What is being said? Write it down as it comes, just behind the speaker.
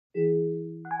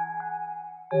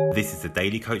This is the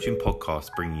Daily Coaching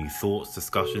Podcast, bringing you thoughts,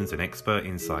 discussions, and expert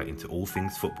insight into all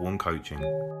things football and coaching.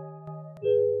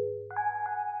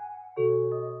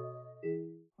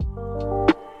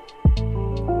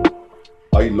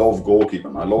 I love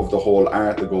goalkeeping. I love the whole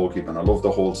art of goalkeeping. I love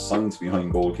the whole science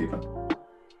behind goalkeeping.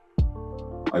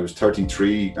 I was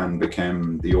 33 and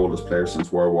became the oldest player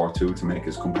since World War II to make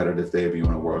his competitive debut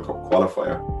in a World Cup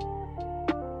qualifier.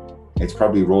 It's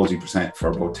probably rosy percent for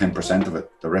about 10% of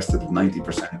it. The rest of the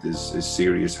 90% is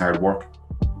serious hard work.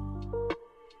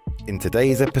 In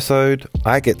today's episode,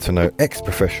 I get to know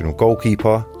ex-professional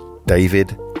goalkeeper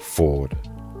David Forde.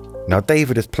 Now,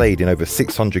 David has played in over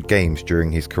 600 games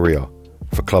during his career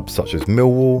for clubs such as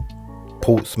Millwall,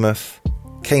 Portsmouth,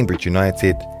 Cambridge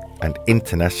United, and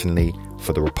internationally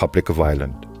for the Republic of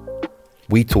Ireland.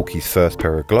 We talk his first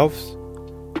pair of gloves,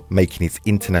 making his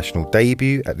international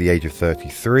debut at the age of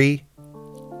 33,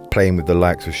 playing with the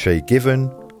likes of Shay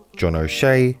Given, John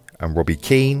O'Shea and Robbie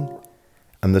Keane,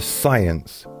 and the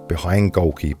science behind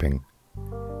goalkeeping.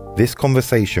 This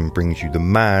conversation brings you the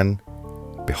man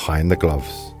behind the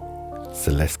gloves.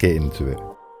 So let's get into it.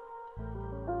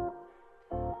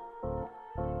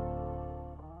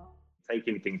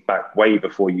 Taking things back way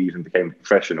before you even became a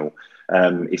professional.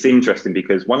 It's interesting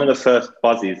because one of the first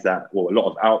buzzes that a lot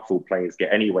of outfield players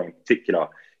get anyway in particular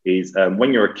is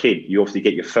when you're a kid, you obviously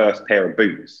get your first pair of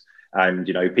boots. And,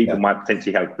 people might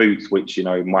potentially have boots which,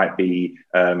 might be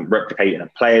replicating a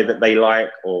player that they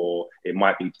like, or it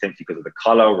might be potentially because of the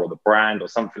colour or the brand or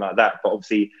something like that. But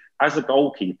obviously, as a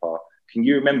goalkeeper, can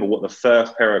you remember what the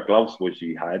first pair of gloves was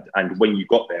you had and when you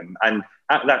got them? And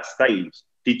at that stage,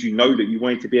 did you know that you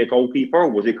wanted to be a goalkeeper, or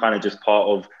was it kind of just part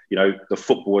of, the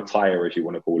football attire, as you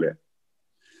want to call it?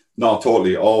 No,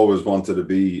 totally. Always wanted to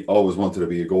be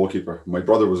a goalkeeper. My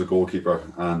brother was a goalkeeper,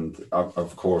 and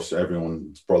of course,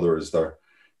 everyone's brother is their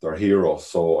hero.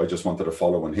 So I just wanted to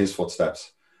follow in his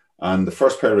footsteps. And the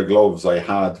first pair of gloves I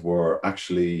had were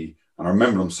actually, and I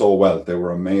remember them so well, they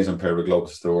were amazing pair of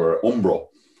gloves. They were Umbro,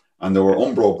 and they were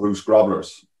Umbro Bruce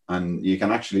Grobblers. And you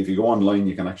can actually, if you go online,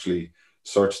 you can actually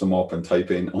search them up and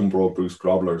type in Umbro Bruce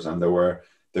Grobblers, and they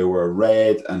were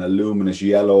red and a luminous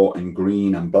yellow and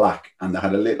green and black, and they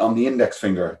had on the index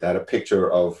finger, they had a picture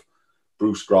of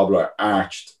Bruce Grobbler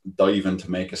arched diving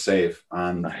to make a save,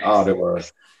 and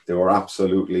nice. They were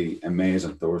absolutely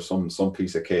amazing. They were some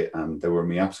piece of kit, and they were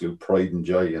my absolute pride and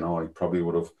joy. I probably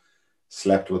would have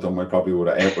slept with them, I probably would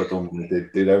have ate with them,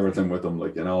 did everything with them,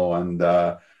 and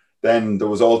then there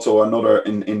was also another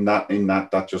in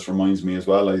that just reminds me as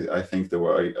well. I think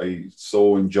I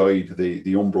so enjoyed the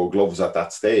Umbro gloves at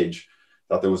that stage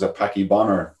that there was a Packy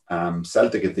Bonner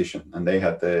Celtic edition, and they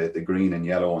had the green and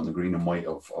yellow and the green and white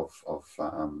of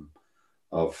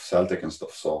Celtic and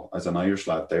stuff. So as an Irish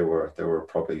lad, they were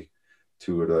probably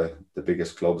two of the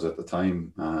biggest clubs at the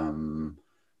time.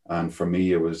 And for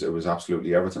me, it was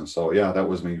absolutely everything. So yeah, that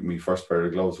was my first pair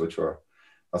of gloves,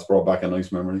 that's brought back a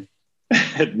nice memory.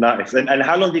 Nice. And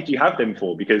how long did you have them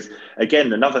for? Because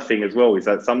again, another thing as well is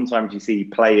that sometimes you see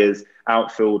players,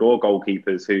 outfield or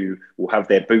goalkeepers, who will have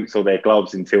their boots or their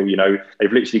gloves until,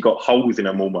 they've literally got holes in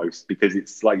them almost, because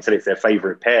it's like you said, it's their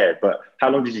favourite pair. But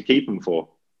how long did you keep them for?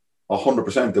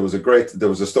 100%. There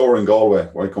was a store in Galway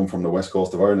where I come from, the west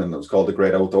coast of Ireland. It was called the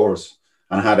Great Outdoors,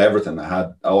 and it had everything. It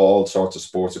had all sorts of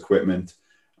sports equipment,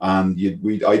 and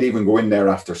I'd even go in there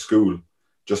after school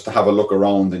just to have a look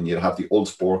around, and you'd have the old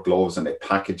sport gloves, and they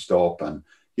packaged up, and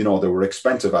they were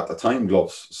expensive at the time,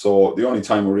 gloves. So the only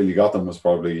time I really got them was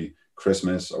probably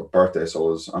Christmas or birthday.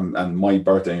 So and my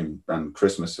birthday and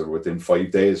Christmas are within 5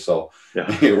 days. So yeah.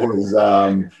 it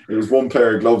was one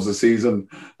pair of gloves a season,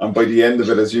 and by the end of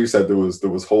it, as you said, there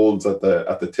was holes at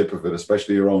the tip of it,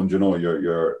 especially around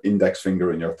your index finger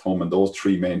and your thumb, and those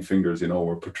three main fingers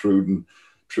were protruding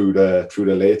through the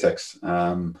latex.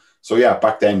 So yeah,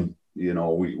 back then,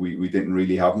 we didn't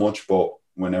really have much, but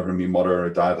whenever my mother or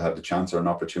dad had the chance or an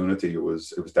opportunity, it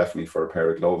was definitely for a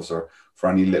pair of gloves, or for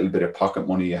any little bit of pocket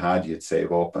money you had, you'd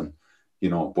save up, and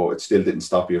but it still didn't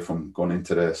stop you from going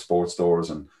into the sports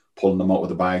stores and pulling them out of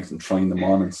the bags and trying them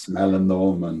on and smelling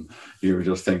them, and you were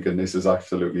just thinking, this is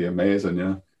absolutely amazing.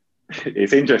 Yeah.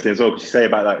 It's interesting as well, because you say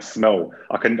about that smell.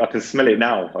 I can smell it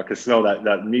now. I can smell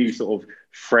that new sort of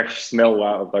fresh smell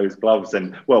out of those gloves.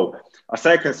 And I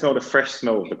say I can smell the fresh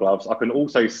smell of the gloves. I can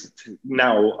also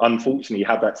now, unfortunately,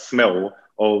 have that smell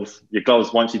of your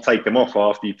gloves once you take them off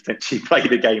after you potentially play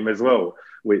the game as well,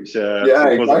 which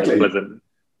wasn't pleasant.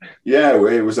 Yeah,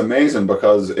 it was amazing,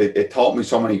 because it taught me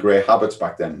so many great habits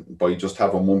back then by just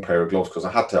having one pair of gloves, because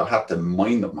I had to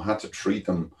mind them. I had to treat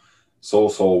them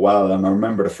so well. And I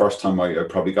remember the first time I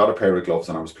probably got a pair of gloves,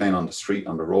 and I was playing on the street,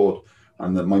 on the road,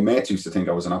 And my mates used to think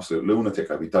I was an absolute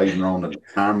lunatic. I'd be diving around on the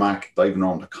tarmac, diving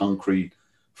around the concrete,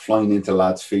 flying into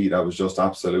lads' feet. I was just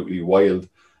absolutely wild.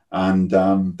 And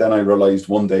then I realised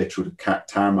one day through the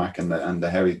tarmac and the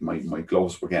heavy, my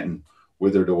gloves were getting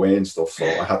withered away and stuff. So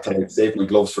I had to like save my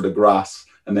gloves for the grass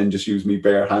and then just use me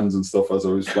bare hands and stuff as I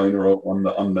was flying around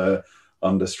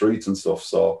on the streets and stuff.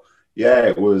 So yeah,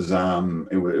 it was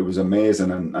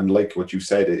amazing. And like what you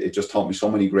said, it just taught me so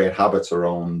many great habits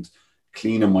around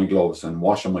cleaning my gloves and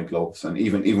washing my gloves. And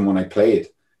even when I played,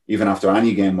 even after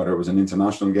any game, whether it was an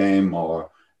international game or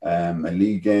a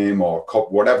league game or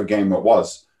cup, whatever game it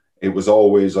was I'd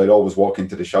always walk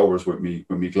into the showers with me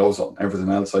gloves on.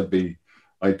 Everything else I'd be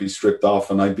stripped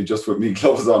off and I'd be just with me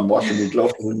gloves on, washing me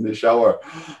gloves in the shower.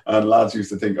 And lads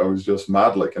used to think I was just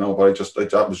mad, like, you know, but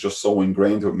that was just so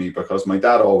ingrained with me because my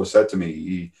dad always said to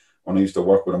me, when I used to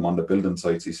work with him on the building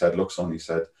sites, he said, look, son, he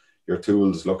said, your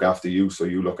tools look after you, so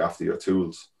you look after your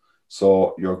tools.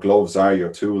 So your gloves are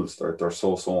your tools. They're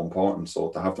so important. So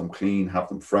to have them clean, have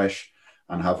them fresh,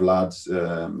 and have lads,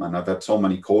 and I've had so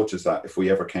many coaches that if we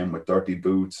ever came with dirty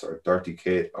boots or dirty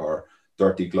kit or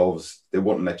dirty gloves, they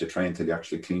wouldn't let you train until you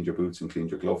actually cleaned your boots and cleaned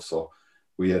your gloves. So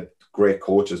we had great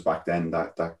coaches back then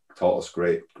that taught us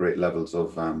great levels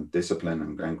of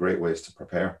discipline and great ways to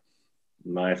prepare.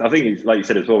 Nice. I think it's like you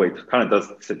said as well, it kind of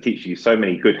does teach you so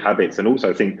many good habits, and also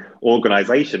I think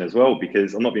organisation as well,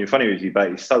 because I'm not being funny with you,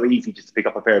 but it's so easy just to pick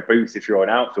up a pair of boots if you're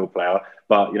an outfield player.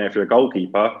 But, you know, if you're a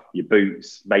goalkeeper, your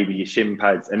boots, maybe your shin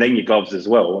pads, and then your gloves as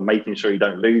well, and making sure you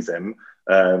don't lose them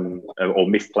or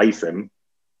misplace them.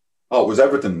 Oh, it was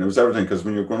everything. It was everything, because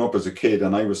when you're growing up as a kid,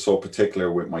 and I was so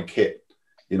particular with my kit,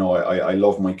 you know, I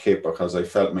love my kit because I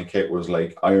felt my kit was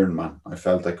like Iron Man. I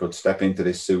felt I could step into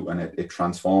this suit and it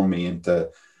transformed me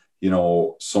into, you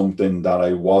know, something that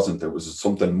I wasn't. It was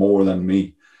something more than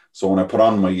me. So when I put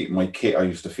on my kit, I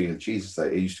used to feel, Jesus,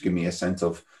 it used to give me a sense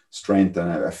of strength and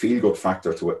a feel-good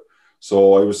factor to it.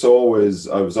 So I was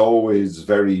always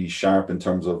very sharp in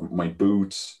terms of my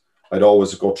boots. I'd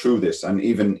always go through this. And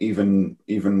even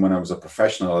when I was a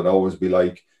professional, I'd always be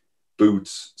like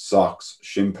boots, socks,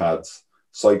 shin pads,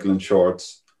 cycling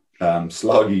shorts,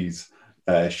 sloggies,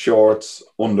 shorts,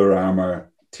 Under Armour,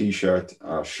 t-shirt,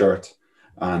 shirt,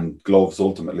 and gloves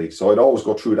ultimately. So I'd always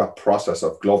go through that process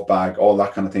of glove bag, all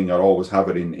that kind of thing. I'd always have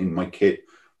it in my kit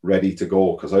ready to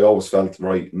go, because I always felt,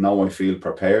 right, now I feel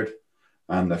prepared.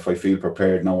 And if I feel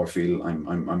prepared, now I feel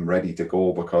I'm ready to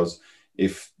go, because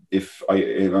if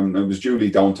it was duly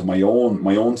down to my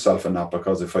own self in that,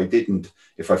 because if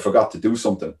I forgot to do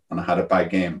something and I had a bad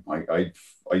game,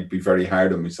 I'd be very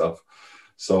hard on myself.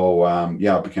 So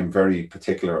I became very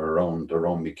particular around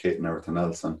my kit and everything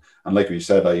else. And like you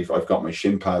said, I've got my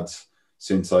shin pads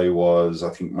since I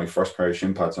think my first pair of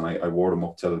shin pads, and I wore them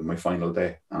up till my final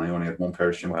day, and I only had one pair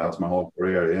of shin pads my whole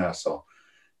career. Yeah, so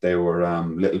they were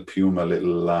little Puma,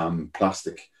 little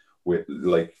plastic with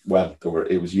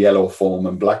it was yellow foam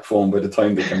and black foam by the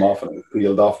time they came off, and it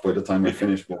peeled off by the time I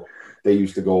finished. But they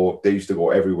used to go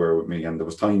everywhere with me, and there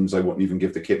was times I wouldn't even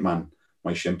give the kit man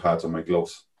my shin pads or my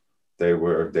gloves.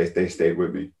 They stayed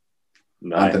with me.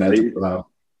 Nice.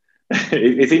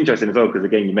 It's interesting as well, because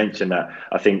again, you mentioned that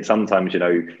I think sometimes, you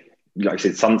know, like I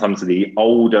said, sometimes the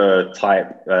older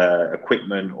type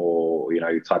equipment or, you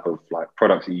know, type of like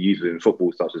products that you use within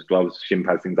football, such as gloves, shin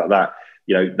pads, things like that,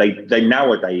 you know, they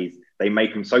nowadays, they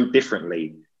make them so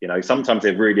differently. You know, sometimes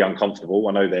they're really uncomfortable.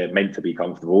 I know they're meant to be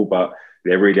comfortable, but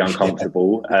they're really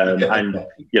uncomfortable. And,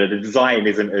 you know, the design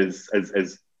isn't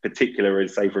as particular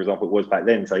as, say, for example, it was back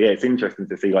then. So, yeah, it's interesting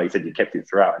to see, like you said, you kept it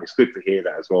throughout. And it's good to hear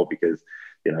that as well, because,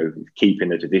 you know, keeping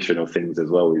the traditional things as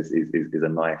well is a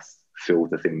nice feel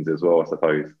to things as well, I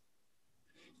suppose.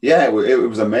 Yeah, it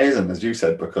was amazing, as you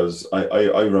said, because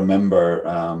I remember,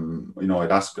 you know,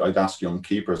 I'd ask young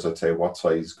keepers, I'd say, what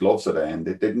size gloves are they? And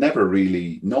they'd never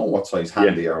really know what size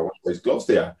hand they are, or what size gloves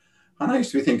they are. And I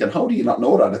used to be thinking, how do you not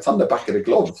know that? It's on the back of the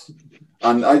gloves.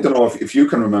 And I don't know if you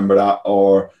can remember that,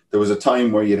 or there was a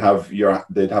time where they'd have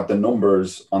the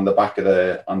numbers on the back of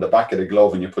the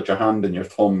glove, and you put your hand and your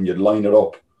thumb, you'd line it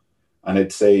up, and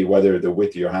it'd say whether the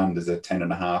width of your hand is a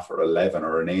 10.5 or 11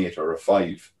 or an 8 or a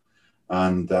 5.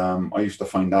 And I used to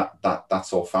find that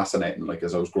so fascinating. Like,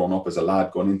 as I was growing up as a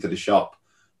lad, going into the shop,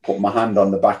 putting my hand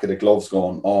on the back of the gloves,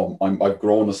 going, oh, I've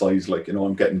grown a size, like, you know,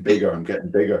 I'm getting bigger.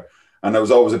 And that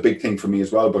was always a big thing for me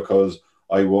as well, because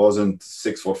I wasn't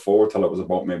 6'4" till I was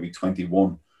about maybe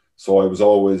 21. So I was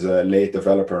always a late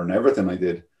developer in everything I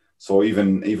did. So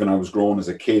even I was growing as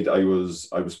a kid, I was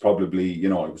probably, you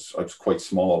know, I was quite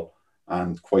small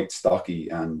and quite stocky,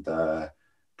 and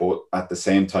but but at the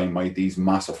same time, I had these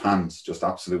massive hands, just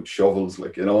absolute shovels,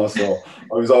 like, you know. So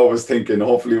I was always thinking,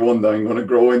 hopefully one day I'm going to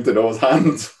grow into those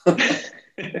hands.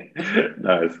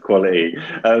 No, it's quality.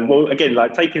 Well, again,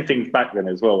 like taking things back then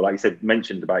as well, like you said,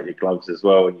 mentioned about your gloves as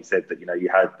well, and you said that, you know, you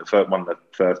had the first one of the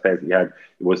first pairs that you had,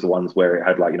 it was the ones where it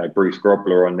had, like, you know, Bruce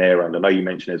Grobbler on there, and I know you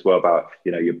mentioned as well about,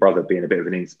 you know, your brother being a bit of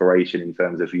an inspiration in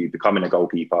terms of you becoming a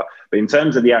goalkeeper. But in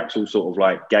terms of the actual sort of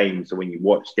like games, so when you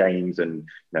watched games and, you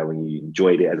know, when you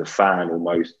enjoyed it as a fan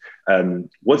almost,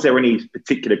 was there any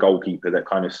particular goalkeeper that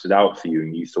kind of stood out for you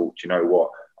and you thought, you know what,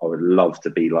 I would love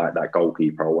to be like that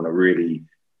goalkeeper. I want to really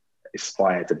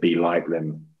aspire to be like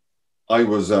them? I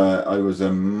was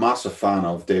a massive fan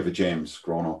of David James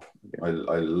growing up. I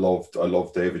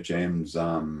loved David James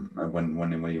when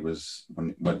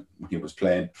he was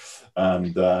playing,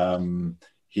 and there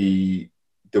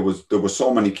was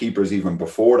so many keepers even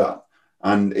before that,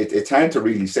 and it's hard to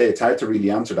really say, it's hard to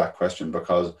really answer that question,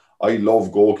 because I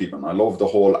love goalkeeping. I love the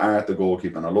whole art of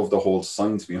goalkeeping. I love the whole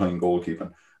science behind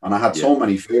goalkeeping. And I had so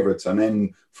many favourites. And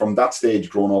then from that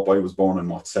stage growing up, I was born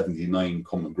in 79,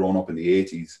 growing up in the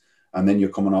 80s. And then you're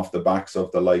coming off the backs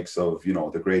of the likes of, you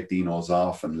know, the great Dino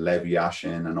Zoff and Levi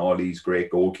Yashin and all these great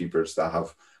goalkeepers that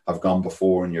have gone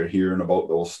before, and you're hearing about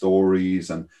those stories,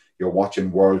 and you're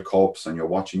watching World Cups and you're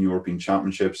watching European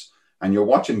Championships and you're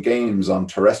watching games on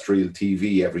terrestrial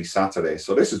TV every Saturday.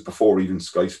 So this is before even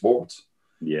Sky Sports.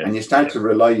 Yeah. And you start to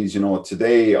realise, you know,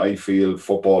 today I feel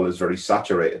football is very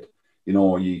saturated. You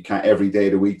know, you can't, every day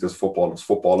of the week there's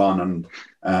football on,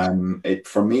 and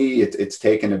for me it's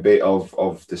taken a bit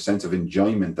of the sense of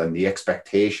enjoyment and the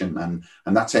expectation and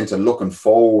that sense of looking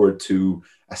forward to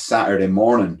a Saturday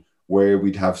morning where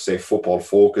we'd have, say, Football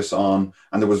Focus on,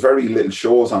 and there was very little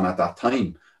shows on at that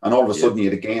time, and all of a sudden you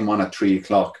had a game on at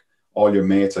 3:00. All your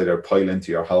mates either pile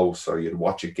into your house or you'd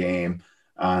watch a game,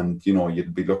 and, you know,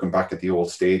 you'd be looking back at the old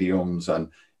stadiums, and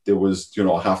there was, you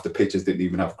know, half the pitches didn't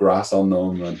even have grass on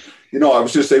them. And, you know, it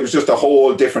was just a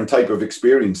whole different type of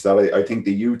experience that I think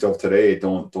the youth of today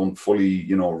don't fully,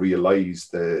 you know, realise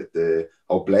the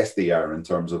how blessed they are in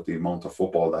terms of the amount of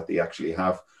football that they actually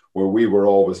have. Where we were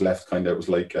always left kind of, it was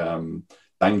like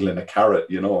dangling a carrot,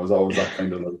 you know. It was always that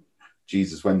kind of like,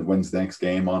 Jesus, when's the next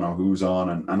game on, or who's on?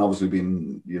 And obviously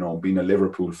being a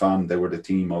Liverpool fan, they were the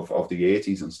team of the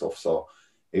 80s and stuff. So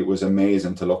it was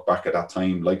amazing to look back at that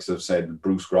time. Like I've said,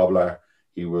 Bruce Grobbler,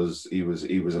 he was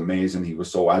amazing. He was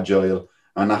so agile,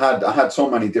 and I had so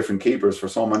many different keepers for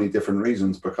so many different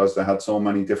reasons, because they had so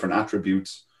many different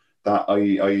attributes that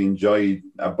I enjoyed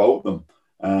about them.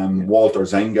 Walter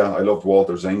Zenga, I loved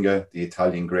Walter Zenga, the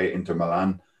Italian great, Inter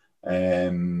Milan.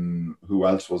 Who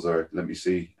else was there? Let me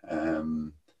see.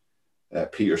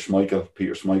 Peter Schmeichel.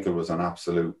 Peter Schmeichel was an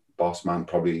absolute boss man,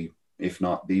 probably if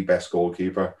not the best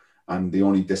goalkeeper. And the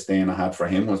only disdain I had for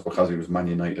him was because he was Man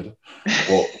United.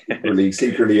 But really,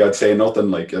 secretly, I'd say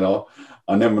nothing, like, you know.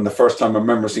 And then when the first time I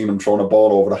remember seeing him throwing a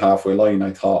ball over the halfway line,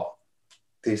 I thought,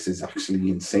 this is actually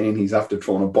insane. He's after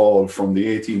throwing a ball from the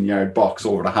 18-yard box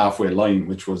over the halfway line,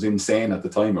 which was insane at the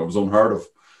time. It was unheard of.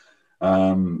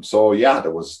 So yeah,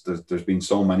 there's been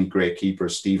so many great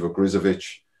keepers. Steve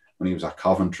Ogrizovic when he was at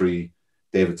Coventry,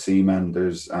 David Seaman.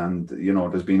 There's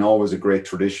been always a great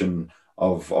tradition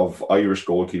of Irish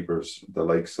goalkeepers, the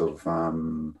likes of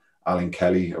Alan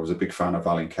Kelly. I was a big fan of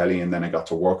Alan Kelly, and then I got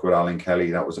to work with Alan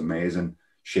Kelly. That was amazing.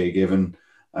 Shay Given.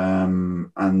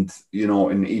 And, you know,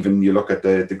 and even you look at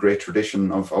the great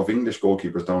tradition of English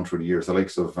goalkeepers down through the years, the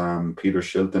likes of Peter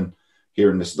Shilton,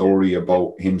 hearing the story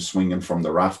about him swinging from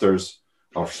the rafters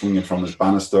or swinging from his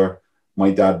banister. My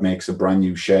dad makes a brand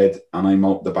new shed, and I'm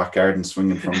out the back garden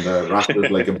swinging from the rafters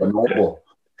like a bonobo,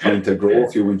 trying to grow a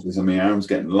few inches and my arms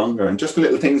getting longer, and just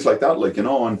little things like that, like, you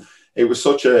know. And it was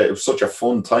such a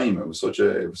fun time. It was such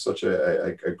a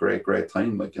great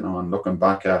time, like, you know. And looking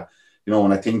back at, you know,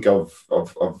 when I think of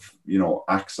you know,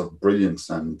 acts of brilliance,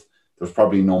 and there's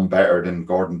probably none better than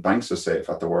Gordon Banks' save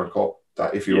at the World Cup.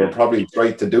 That if you were probably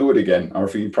tried to do it again, or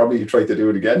if you probably tried to do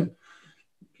it again,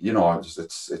 you know,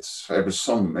 it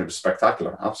was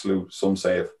spectacular, absolute some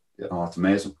save. You know, it's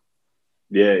amazing.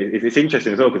 Yeah, it's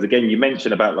interesting as well, because again, you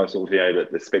mentioned about, like, sort of, you know,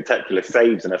 the spectacular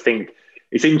saves, and I think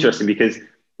it's interesting because, you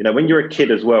know, when you're a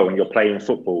kid as well, when you're playing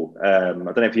football, I don't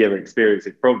know if you ever experienced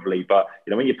it, probably, but,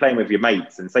 you know, when you're playing with your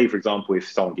mates, and say, for example,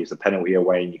 if someone gives a penalty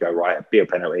away and you go, right, be a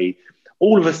penalty,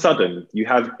 all of a sudden you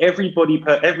have every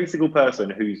single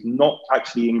person who's not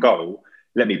actually in goal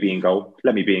let me be in goal,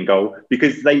 let me be in goal,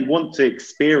 because they want to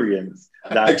experience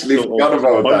that Actually sort forgot of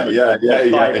about moment that.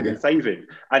 of diving and saving.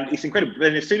 And it's incredible.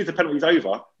 Then as soon as the penalty's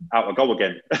over, out a goal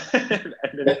again, and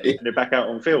they're back out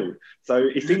on field. So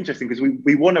it's interesting because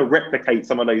we want to replicate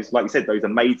some of those, like you said, those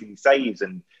amazing saves.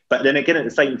 But then again, at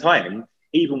the same time,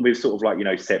 even with sort of like, you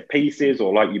know, set pieces,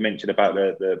 or like you mentioned about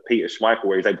the Peter Schmeichel,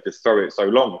 where he's able to throw it so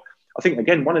long. I think,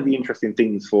 again, one of the interesting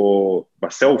things for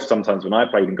myself sometimes when I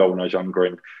played in goal when I was younger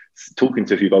and talking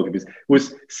to a few goalkeepers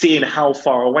was seeing how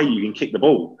far away you can kick the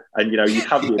ball. And, you know, you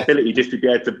have the ability just to be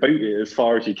able to boot it as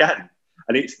far as you can.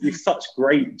 And it's such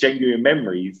great, genuine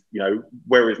memories, you know,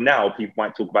 whereas now people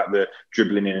might talk about the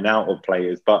dribbling in and out of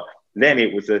players. But then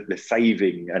it was the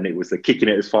saving and it was the kicking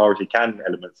it as far as you can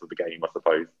elements of the game, I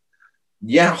suppose.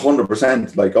 Yeah,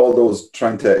 100%. Like all those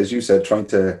as you said,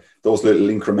 those little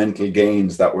incremental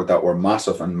gains that were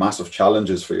massive and massive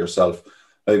challenges for yourself.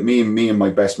 Like me and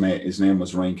my best mate, his name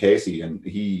was Ryan Casey, and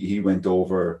he went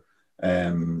over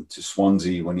to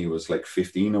Swansea when he was like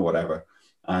 15 or whatever,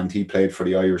 and he played for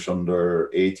the Irish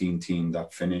under-18 team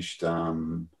that finished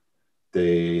the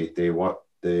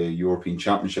European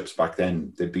Championships back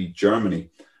then. They beat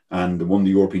Germany and won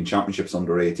the European Championships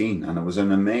under-18. And it was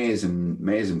an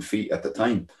amazing feat at the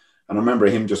time. And I remember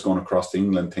him just going across to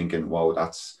England thinking, wow,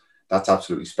 that's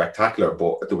absolutely spectacular.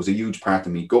 But there was a huge part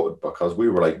of me gutted because we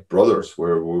were like brothers. We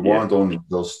weren't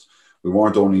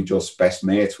only just best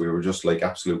mates. We were just like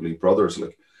absolutely brothers.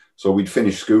 Like, so we'd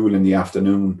finish school in the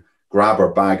afternoon, grab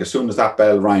our bag. As soon as that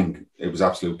bell rang, it was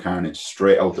absolute carnage,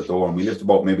 straight out the door. And we lived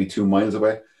about maybe 2 miles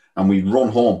away. And we'd run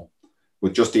home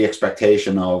with just the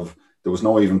expectation of, there was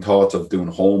no even thought of doing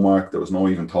homework. There was no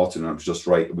even thought of it. It was just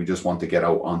right. We just want to get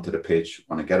out onto the pitch,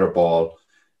 want to get our ball,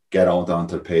 get out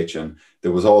onto the pitch. And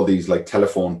there was all these like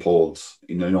telephone poles,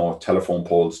 telephone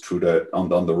poles through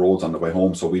on the roads on the way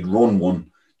home. So we'd run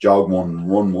one, jog one,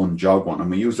 run one, jog one.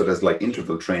 And we used it as like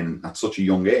interval training at such a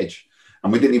young age.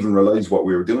 And we didn't even realize what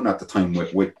we were doing at the time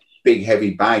with big,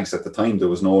 heavy bags. At the time, there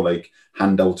was no like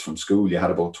handouts from school. You had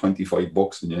about 25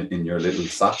 bucks in your little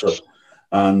satchel.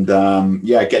 And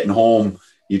getting home,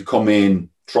 you'd come in,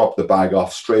 drop the bag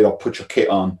off, straight up, put your kit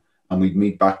on, and we'd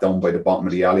meet back down by the bottom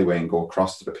of the alleyway and go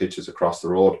across to the pitches across the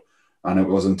road. And it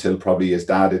wasn't until probably his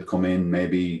dad had come in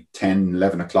maybe 10,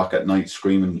 11 o'clock at night,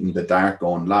 screaming in the dark,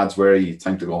 going, lads, where are you?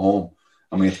 Time to go home.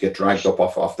 And we had to get dragged up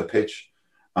off the pitch.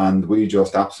 And we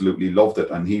just absolutely loved it.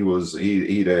 And he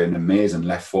had an amazing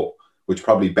left foot, which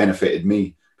probably benefited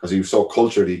me because he was so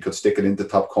cultured. He could stick it into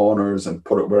top corners and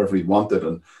put it wherever he wanted.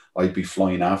 And I'd be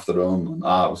flying after them. And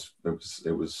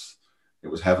it was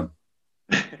heaven.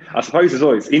 I suppose as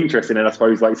well, it's interesting, and I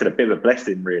suppose, like you said, a bit of a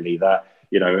blessing, really, that,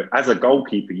 you know, as a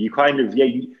goalkeeper, you kind of,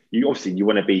 you obviously you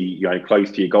want to be, you know,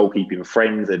 close to your goalkeeping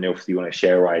friends, and obviously you want to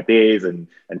share ideas and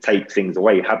take things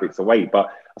away, habits away. But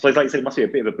I suppose, like you said, it must be a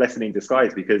bit of a blessing in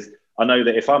disguise, because I know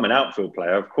that if I'm an outfield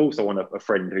player, of course I want a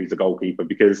friend who's a goalkeeper,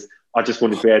 because I just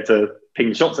want to be able to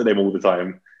ping shots at them all the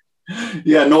time.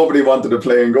 Yeah, nobody wanted to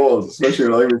play in goals, especially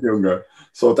when I was younger.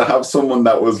 So to have someone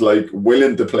that was like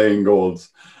willing to play in goals,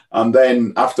 and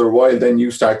then after a while, then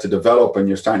you start to develop and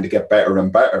you're starting to get better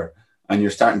and better, and you're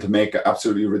starting to make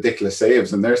absolutely ridiculous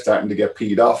saves, and they're starting to get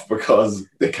peed off because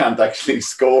they can't actually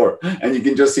score, and you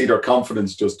can just see their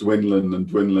confidence just dwindling and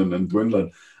dwindling and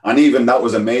dwindling. And even that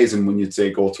was amazing when you'd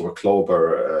say go to a club,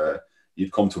 or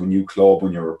you'd come to a new club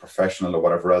when you're a professional or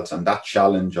whatever else, and that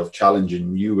challenge of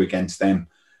challenging you against them.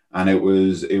 And it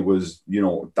was, you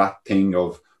know, that thing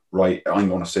of, right, I'm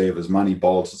going to save as many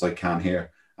balls as I can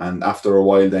here. And after a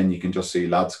while, then you can just see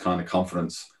lads' kind of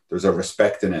confidence. There's a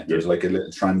respect in it. There's like a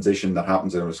little transition that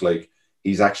happens. And it's like,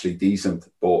 he's actually decent,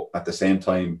 but at the same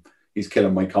time, he's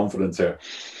killing my confidence here.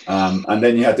 And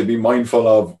then you have to be mindful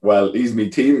of, well, he's my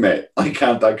teammate. I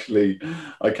can't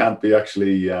be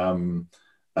actually, you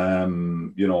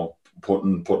know,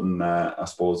 putting I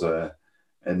suppose,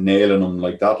 and nailing them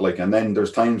like that, like. And then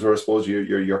there's times where I suppose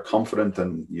you're confident,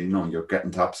 and you know you're getting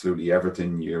to absolutely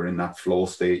everything. You're in that flow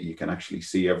state. You can actually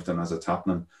see everything as it's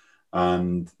happening.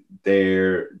 And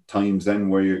there are times then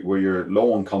where you're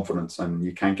low on confidence and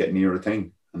you can't get near a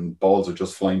thing, and balls are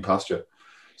just flying past you.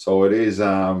 So it is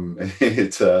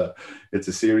it's a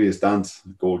serious dance,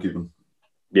 goalkeeping.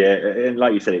 Yeah, and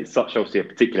like you said, it's such obviously a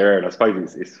particular area. And I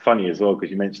suppose it's funny as well,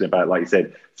 because you mentioned about, like you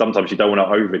said, sometimes you don't want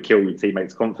to overkill your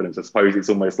teammates' confidence. I suppose it's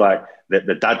almost like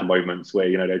the dad moments where,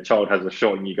 you know, their child has a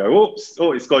shot and you go, oops,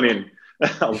 oh, it's gone in.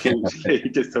 unfortunately,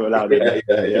 just to allow them to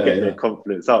get their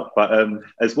confidence up. But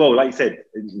as well, like you said,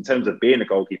 in terms of being a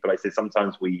goalkeeper, like I said,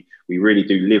 sometimes we really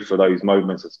do live for those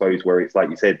moments, I suppose, where it's like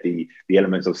you said, the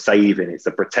elements of saving, it's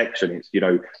the protection, it's,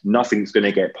 nothing's going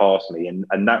to get past me.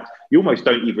 And that you almost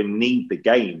don't even need the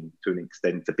game to an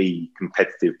extent to be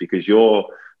competitive, because your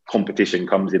competition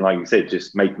comes in, like you said,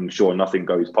 just making sure nothing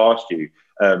goes past you.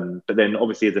 But then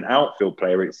obviously as an outfield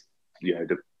player, it's,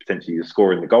 potentially the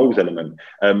scoring the goals element.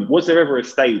 Was there ever a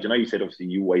stage, I know you said obviously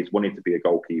you always wanted to be a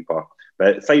goalkeeper,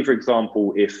 but say for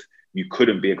example, if you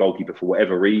couldn't be a goalkeeper for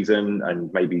whatever reason,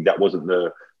 and maybe that wasn't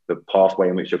the pathway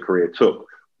in which your career took,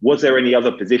 was there any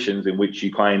other positions in which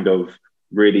you kind of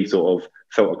really sort of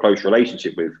felt a close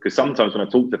relationship with? Because sometimes when I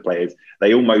talk to players,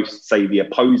 they almost say the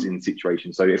opposing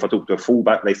situation. So if I talk to a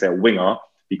fullback, they say a winger,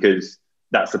 because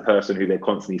that's the person who they're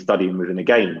constantly studying within a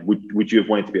game. Would you have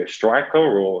wanted to be a striker,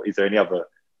 or is there any other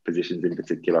positions in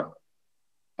particular?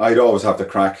 I'd always have the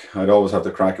crack. If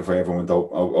I ever went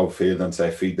out field and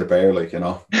say feed the bear, and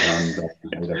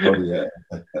they'd probably a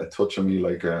touch on me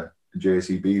like a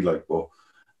JCB, but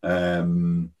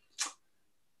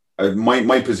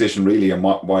my position really, and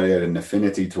what I had an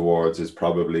affinity towards, is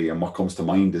probably, and what comes to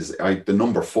mind is the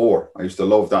number 4. I used to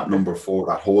love that number 4,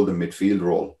 that holding midfield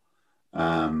role.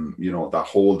 That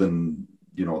holding,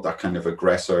 that kind of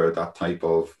aggressor, that type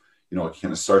of, you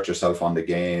kind of search yourself on the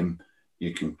game.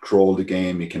 You can control the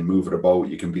game, you can move it about,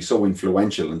 you can be so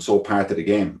influential and so part of the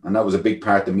game. And that was a big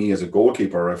part of me as a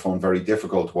goalkeeper. I found very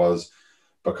difficult, was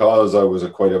because I was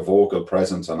quite a vocal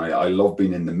presence, and I love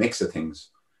being in the mix of things.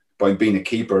 By being a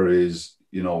keeper is,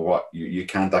 you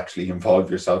can't actually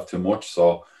involve yourself too much.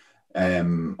 So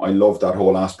I love that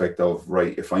whole aspect of,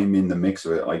 right, if I'm in the mix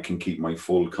of it, I can keep my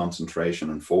full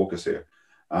concentration and focus here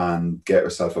and get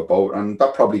myself about. And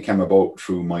that probably came about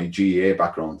through my GAA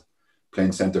background,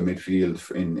 playing centre midfield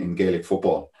in Gaelic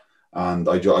football. And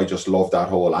I just love that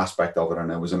whole aspect of it.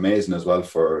 And it was amazing as well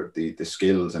for the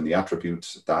skills and the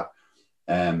attributes that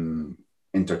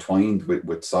intertwined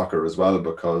with soccer as well,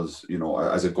 because,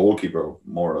 as a goalkeeper,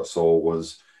 more so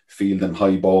was fielding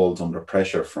high balls under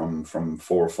pressure from 4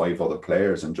 or 5 other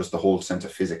players, and just the whole sense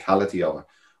of physicality of it.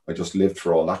 I just lived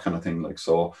for all that kind of thing.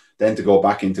 So then to go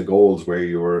back into goals, where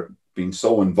you were being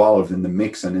so involved in the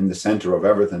mix and in the center of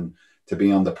everything, to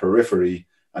be on the periphery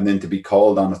and then to be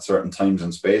called on at certain times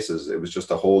and spaces, it was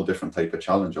just a whole different type of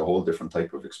challenge, a whole different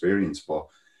type of experience. But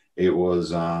it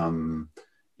was,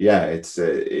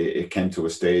 it came to a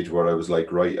stage where I was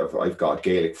like, right, I've got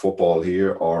Gaelic football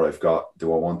here, or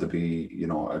do I want to be,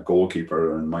 a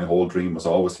goalkeeper? And my whole dream was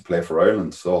always to play for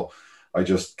Ireland. So I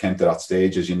just came to that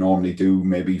stage, as you normally do,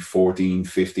 maybe 14,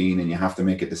 15, and you have to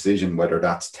make a decision whether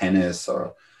that's tennis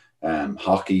or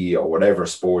hockey or whatever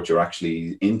sport you're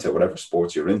actually into, whatever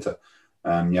sports you're into.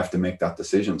 You have to make that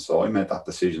decision. So I made that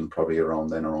decision probably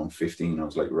around 15. I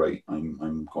was like, right,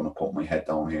 I'm going to put my head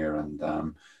down here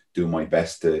and do my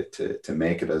best to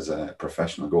make it as a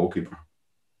professional goalkeeper.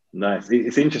 Nice.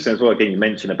 It's interesting as well. Again, you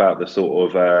mentioned about the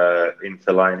sort of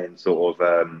interlining sort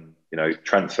of,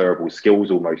 transferable skills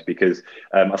almost, because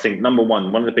I think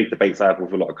one of the big debates I have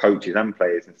with a lot of coaches and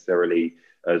players necessarily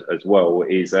as well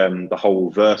is the whole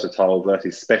versatile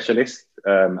versus specialist.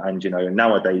 And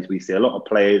nowadays we see a lot of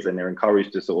players and they're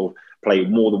encouraged to sort of play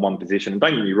more than one position. And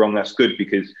don't get me wrong, that's good,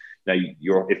 because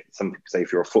if some people say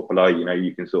if you're a footballer,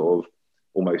 you can sort of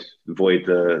almost avoid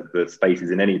the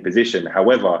spaces in any position.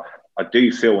 However, I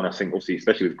do feel, and I think obviously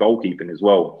especially with goalkeeping as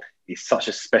well, it's such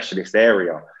a specialist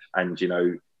area, and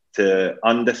to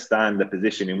understand the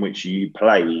position in which you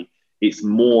play, it's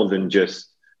more than just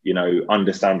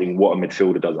understanding what a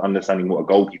midfielder does, understanding what a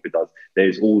goalkeeper does.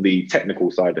 There's all the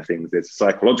technical side of things, there's the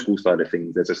psychological side of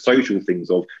things, there's the social things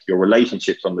of your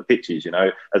relationships on the pitches.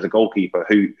 As a goalkeeper,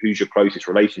 who's your closest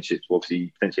relationships? Well,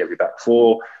 obviously potentially every back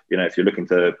 4. If you're looking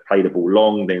to play the ball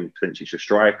long, then potentially it's your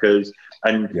strikers.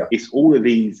 And it's all of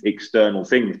these external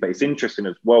things. But it's interesting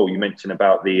as well, you mentioned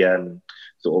about the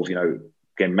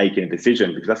again, making a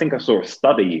decision, because I think I saw a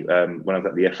study when I was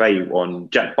at the FA on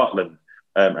Jack Butland.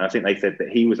 And I think they said that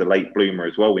he was a late bloomer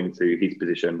as well into his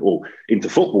position, or into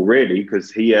football really,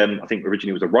 because he, I think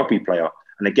originally was a rugby player.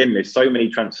 And again, there's so many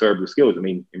transferable skills. I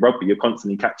mean, in rugby, you're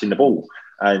constantly catching the ball.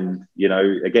 And,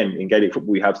 again, in Gaelic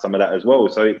football, we have some of that as well.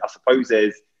 So I suppose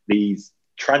there's these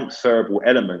transferable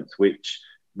elements, which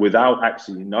without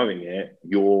actually knowing it,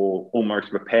 you're almost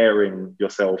preparing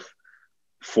yourself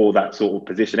for that sort of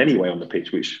position anyway on the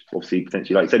pitch, which obviously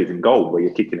potentially, like I said, is in goal, where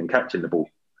you're kicking and catching the ball.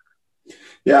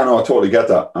 Yeah, no, I totally get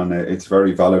that. And it's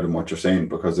very valid in what you're saying,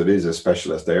 because it is a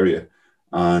specialist area.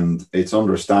 And it's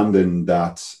understanding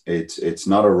that it's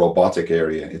not a robotic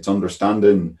area. It's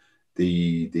understanding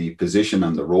the position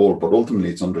and the role, but ultimately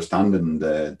it's understanding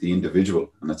the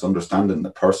individual, and it's understanding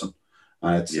the person.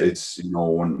 And it's you know,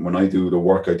 when I do the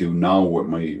work I do now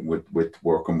with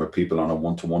working with people on a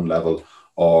one-to-one level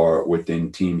or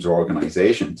within teams or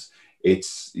organizations,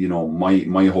 it's, you know,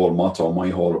 my whole motto, my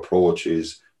whole approach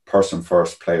is person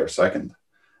first, player second.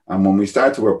 And when we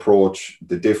start to approach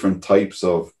the different types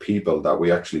of people that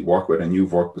we actually work with, and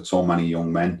you've worked with so many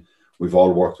young men, we've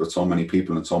all worked with so many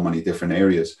people in so many different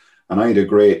areas. And I had a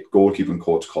great goalkeeping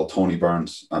coach called Tony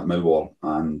Burns at Millwall,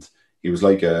 and he was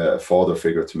like a father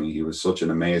figure to me. He was such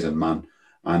an amazing man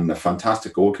and a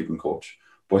fantastic goalkeeping coach.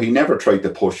 But he never tried to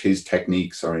push his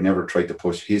techniques, or he never tried to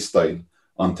push his style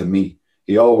onto me.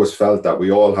 He always felt that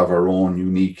we all have our own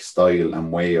unique style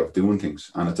and way of doing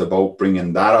things. And it's about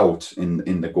bringing that out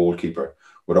in the goalkeeper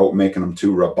without making him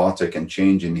too robotic and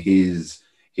changing his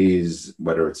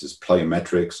whether it's his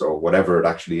plyometrics or whatever it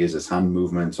actually is, his hand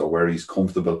movements or where he's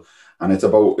comfortable. And it's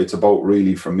about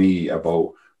really, for me,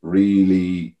 about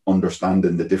really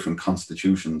understanding the different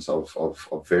constitutions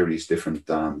of various different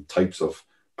types of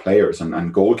players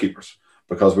and goalkeepers,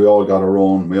 because we all got our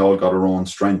own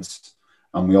strengths,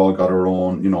 and we all got our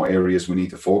own, you know, areas we need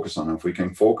to focus on. And if we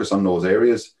can focus on those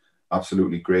areas,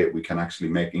 absolutely great. We can actually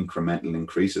make incremental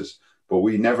increases. But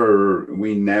we never,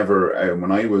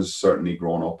 when I was certainly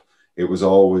growing up, it was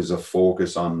always a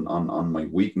focus on my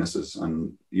weaknesses.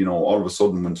 And, you know, all of a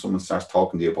sudden when someone starts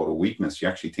talking to you about a weakness, you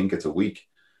actually think it's a weak.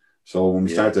 So when we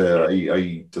start to,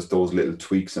 I just those little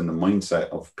tweaks in the mindset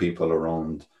of people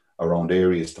around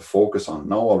areas to focus on,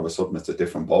 now all of a sudden it's a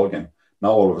different ballgame.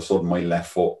 Now all of a sudden my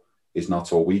left foot is not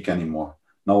so weak anymore.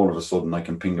 Now all of a sudden I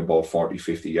can ping the ball 40,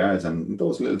 50 yards. And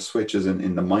those little switches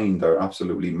in the mind are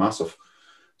absolutely massive.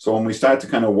 So when we start to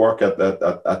kind of work at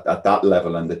that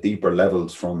level and the deeper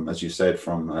levels, from, as you said,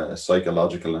 from a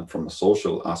psychological and from a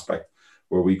social aspect,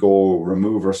 where we go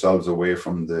remove ourselves away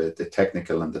from the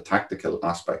technical and the tactical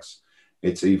aspects,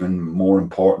 it's even more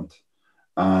important.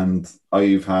 And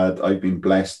I've been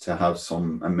blessed to have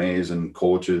some amazing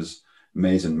coaches,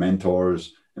 amazing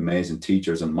mentors, amazing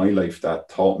teachers in my life that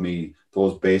taught me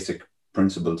those basic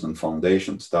principles and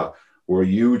foundations that were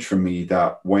huge for me,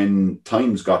 that when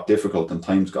times got difficult and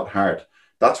times got hard,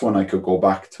 that's when I could go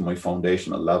back to my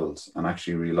foundational levels and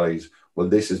actually realize, well,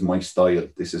 this is my style,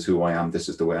 this is who I am, this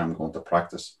is the way I'm going to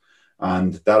practice.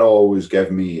 And that always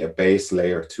gave me a base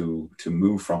layer to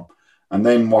move from. And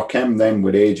then what came then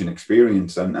with age and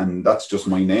experience, and that's just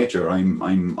my nature. I'm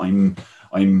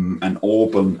an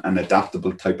open and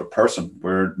adaptable type of person,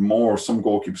 where some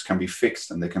goalkeepers can be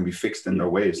fixed, and they can be fixed in their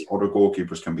ways. Other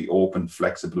goalkeepers can be open,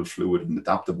 flexible, fluid, and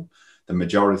adaptable. The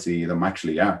majority of them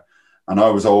actually are. And I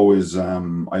was always,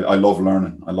 I love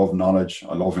learning. I love knowledge.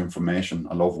 I love information.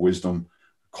 I love wisdom,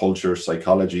 culture,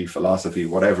 psychology, philosophy,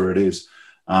 whatever it is.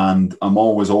 And I'm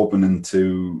always open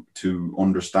to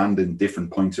understanding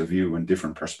different points of view and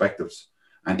different perspectives,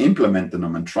 and implementing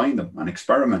them and trying them and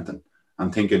experimenting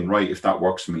and thinking, right, if that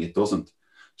works for me, it doesn't.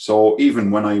 So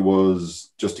even when I was,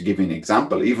 just to give you an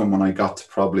example, even when I got to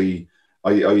probably,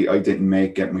 I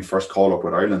didn't get my first call up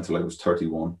with Ireland until I was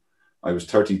 31. I was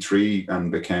 33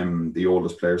 and became the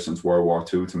oldest player since World War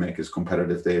II to make his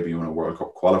competitive debut in a World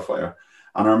Cup qualifier.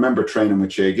 And I remember training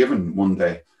with Shea Given one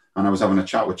day, and I was having a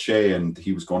chat with Shea, and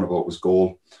he was going about his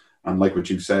goal. And like what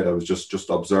you said, I was just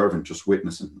observing, just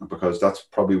witnessing, because that's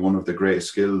probably one of the greatest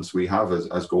skills we have as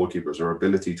goalkeepers, our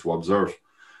ability to observe.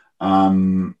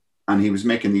 And he was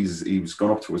making he was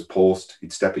going up to his post,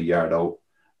 he'd step a yard out,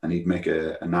 and he'd make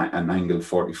an angle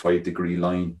 45-degree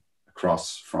line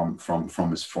across from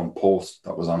his front post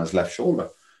that was on his left shoulder,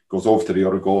 goes over to the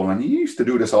other goal. And he used to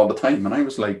do this all the time. And I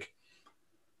was like,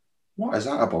 what is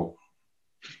that about?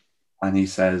 And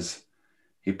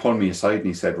he pulled me aside and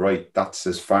he said, right, that's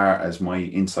as far as my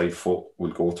inside foot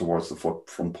will go towards the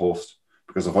front post.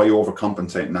 Because if I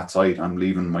overcompensate on that side, I'm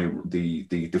leaving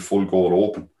the full goal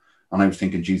open. And I was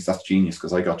thinking, geez, that's genius,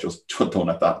 because I got just done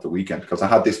at that the weekend. Because I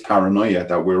had this paranoia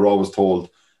that we're always told,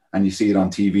 and you see it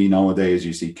on TV nowadays,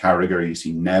 you see Carragher, you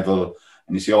see Neville,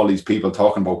 and you see all these people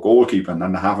talking about goalkeeping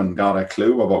and they haven't got a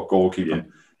clue about goalkeeping.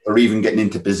 Yeah. They're even getting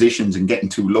into positions and getting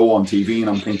too low on TV. And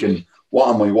I'm thinking,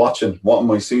 what am I watching? What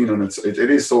am I seeing? And it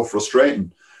is so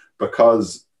frustrating,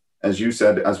 because as we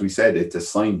said, it's a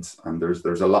science, and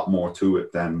there's a lot more to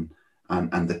it than,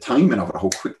 and the timing of it, how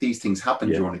quick these things happen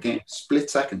during a game, split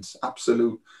seconds,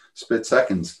 absolute split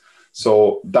seconds.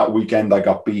 So that weekend I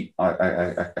got beat.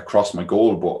 I crossed my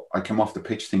goal, but I came off the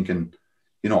pitch thinking,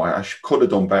 you know, I could have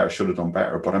done better, should have done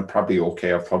better, but I'm probably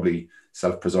okay. I've probably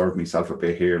self-preserved myself a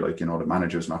bit here. Like, you know, the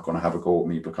manager's not going to have a go at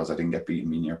me because I didn't get beaten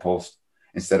me near post.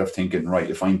 instead of thinking, right,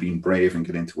 if I'm being brave and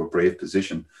get into a brave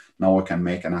position, now I can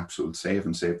make an absolute save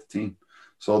and save the team.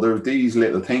 So there are these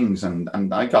little things, and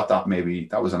I got that, maybe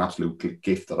that was an absolute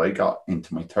gift that I got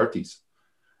into my 30s.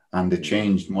 And it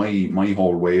changed my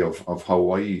whole way of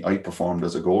how I performed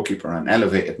as a goalkeeper, and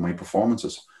elevated my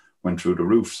performances, went through the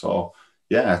roof. So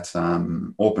yeah, it's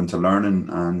open to learning,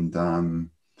 and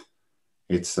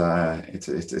it's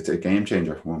a game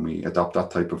changer when we adopt that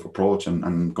type of approach.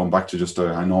 And going back to just,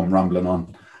 I know I'm rambling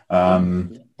on,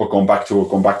 but going back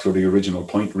to the original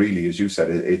point, really, as you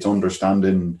said, it's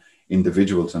understanding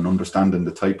individuals and understanding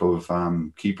the type of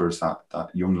keepers that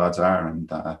young lads are,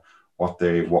 and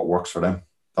what works for them.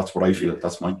 That's what I feel.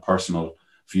 That's my personal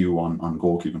view on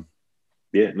goalkeeping.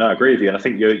 Yeah, no, I agree with you. And I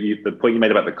think the point you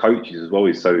made about the coaches as well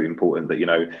is so important,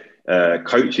 that,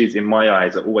 coaches, in my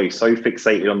eyes, are always so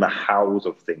fixated on the hows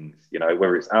of things,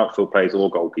 whether it's outfield players or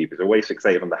goalkeepers, they're always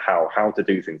fixated on the how to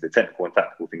do things, the technical and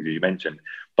tactical things, as you mentioned.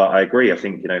 But I agree. I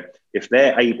think, if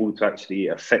they're able to actually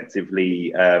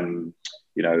effectively,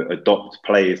 adopt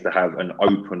players to have an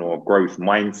open or growth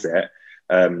mindset,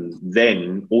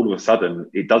 then all of a sudden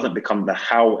it doesn't become the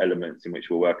how elements in which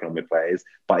we're working on with players,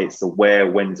 but it's the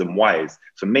where, whens and whys.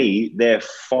 For me, they're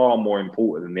far more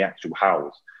important than the actual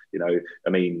hows.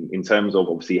 In terms of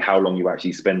obviously how long you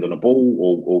actually spend on a ball,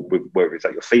 or whether it's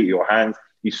at your feet or your hands,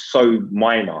 is so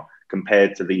minor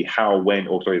compared to the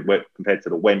compared to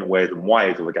the when, where's and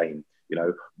whys of a game.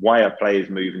 Why are players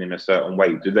moving in a certain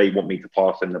way? Do they want me to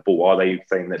pass them the ball? Are they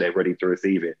saying that they're ready to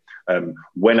receive it?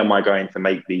 When am I going to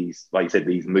make these, like you said,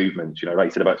 these movements? Like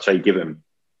you said about Shay Given,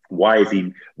 why is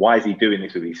he doing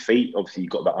this with his feet? Obviously,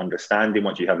 you've got that understanding.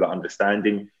 Once you have that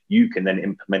understanding, you can then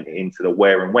implement it into the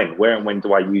where and when. Where and when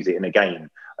do I use it in a game?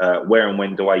 Where and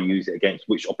when do I use it against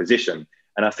which opposition?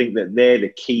 And I think that they're the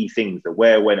key things. The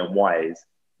where, when, and whys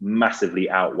massively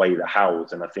outweigh the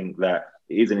hows. And I think that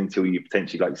it isn't until you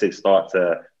potentially, like you said, start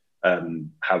to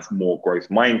have more growth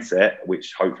mindset,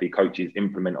 which hopefully coaches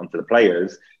implement onto the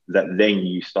players, that then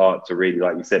you start to really,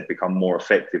 like you said, become more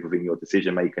effective within your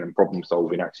decision making and problem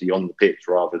solving actually on the pitch,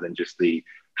 rather than just the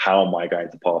how am I going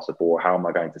to pass the ball, how am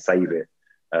I going to save it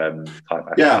type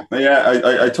aspect.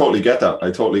 I totally get that.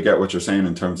 I totally get what you're saying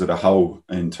in terms of the how,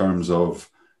 in terms of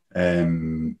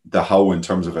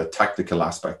a tactical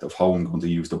aspect of how I'm going to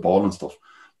use the ball and stuff.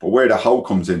 But where the how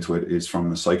comes into it is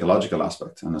from a psychological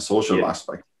aspect and a social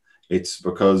aspect. It's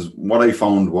because what I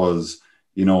found was,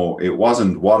 it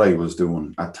wasn't what I was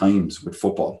doing at times with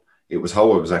football. It was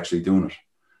how I was actually doing it.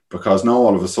 Because now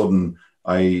all of a sudden,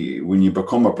 when you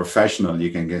become a professional, you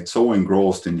can get so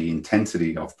engrossed in the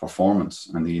intensity of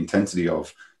performance and the intensity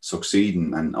of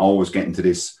succeeding, and always getting to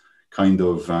this kind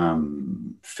of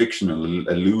fictional,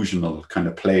 illusional kind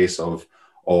of place of,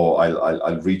 oh,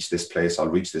 I'll reach this place, I'll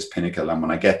reach this pinnacle, and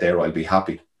when I get there, I'll be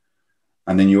happy.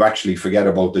 And then you actually forget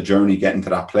about the journey getting to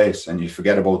that place, and you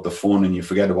forget about the fun, and you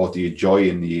forget about the joy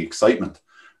and the excitement.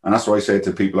 And that's what I say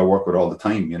to people I work with all the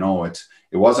time.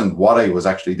 It wasn't what I was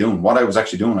actually doing. What I was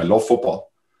actually doing, I love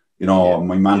football.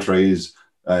 My mantra is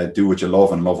do what you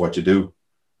love and love what you do.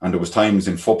 And there was times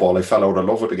in football I fell out of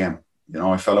love with the game.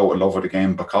 I fell out of love with the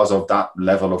game because of that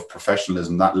level of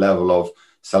professionalism, that level of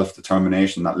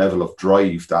self-determination, that level of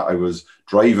drive, that I was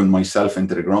driving myself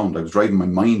into the ground. I was driving my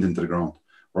mind into the ground,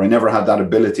 where I never had that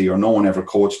ability, or no one ever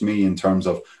coached me in terms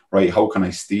of, right, how can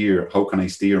I steer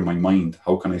my mind?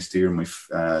 How can I steer my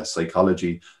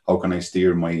psychology? How can I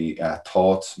steer my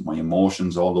thoughts, my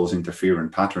emotions, all those interfering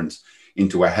patterns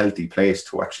into a healthy place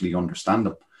to actually understand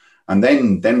them? And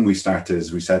then we started,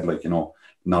 as we said,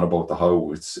 not about the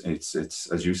how, it's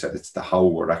as you said, it's the how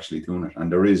we're actually doing it.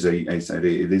 And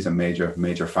it is a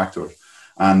major factor.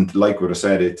 And like what I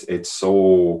said, it's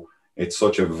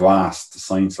such a vast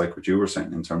science, like what you were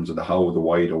saying, in terms of the how, the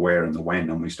why, the where, and the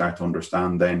when. And we start to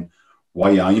understand then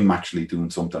why I'm actually doing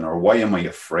something, or why am I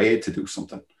afraid to do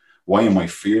something? Why am I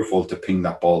fearful to ping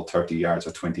that ball 30 yards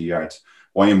or 20 yards?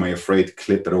 Why am I afraid to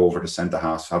clip it over the centre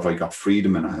half? Have I got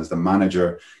freedom in it? Has the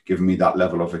manager given me that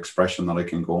level of expression that I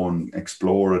can go and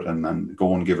explore it and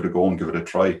go and give it a go and give it a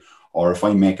try? Or if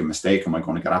I make a mistake, am I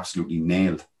going to get absolutely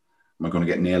nailed? Am I going to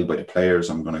get nailed by the players?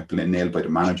 Am I going to get nailed by the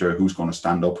manager? Who's going to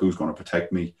stand up? Who's going to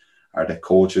protect me? Are they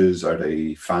coaches? Are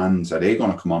they fans? Are they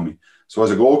going to come on me? So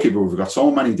as a goalkeeper, we've got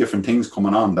so many different things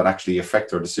coming on that actually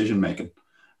affect our decision making.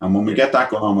 And when we get that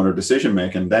going on with our decision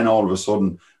making, then all of a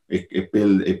sudden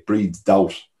it breeds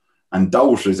doubt. And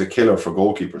doubt is a killer for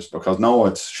goalkeepers, because now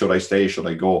it's, should I stay? Should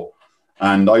I go?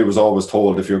 And I was always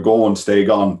told, if you're going, stay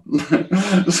gone.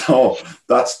 So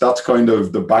that's kind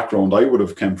of the background I would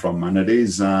have come from. And it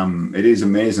is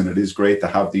amazing. It is great to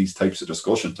have these types of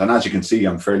discussions. And as you can see,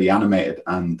 I'm fairly animated,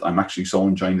 and I'm actually so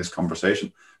enjoying this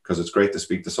conversation, because it's great to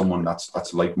speak to someone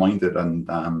that's like-minded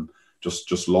and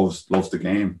just loves the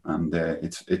game. And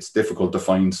it's difficult to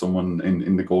find someone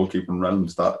in the goalkeeping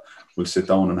realms that will sit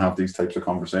down and have these types of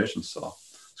conversations. So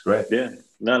it's great. Yeah.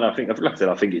 No, I think, like I said,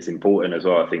 I think it's important as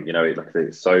well. I think, like I said,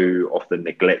 it's so often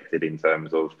neglected in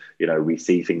terms of, we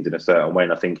see things in a certain way.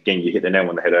 And I think, again, you hit the nail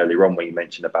on the head earlier on when you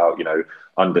mentioned about,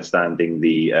 understanding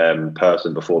the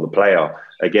person before the player.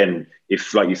 Again,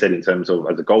 if, like you said, in terms of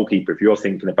as a goalkeeper, if you're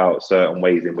thinking about certain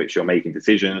ways in which you're making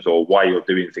decisions or why you're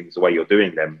doing things the way you're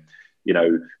doing them,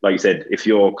 like you said, if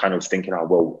you're kind of thinking, oh,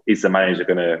 well, is the manager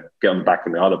going to get on the back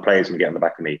of me? Are the players going to get on the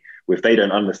back of me? Well, if they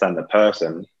don't understand the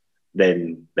person,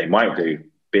 then they might do.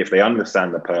 But if they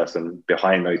understand the person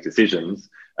behind those decisions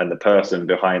and the person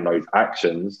behind those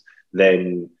actions,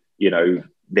 then,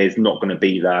 there's not going to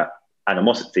be that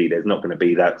animosity. There's not going to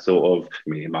be that sort of,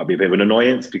 it might be a bit of an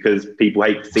annoyance because people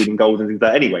hate conceding goals and things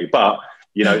like that anyway. But,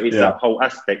 it's that whole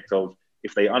aspect of,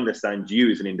 if they understand you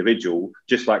as an individual,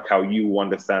 just like how you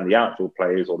understand the outfield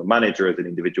players or the manager as an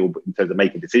individual, but in terms of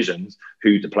making decisions,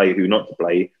 who to play, who not to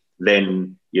play,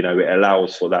 then, it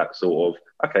allows for that sort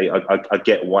of, okay, I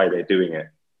get why they're doing it.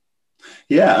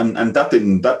 Yeah, and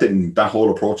that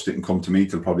whole approach didn't come to me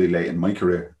till probably late in my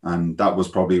career, and that was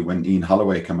probably when Ian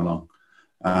Holloway came along.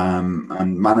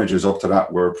 And managers up to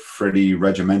that were pretty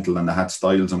regimental, and they had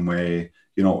styles and way.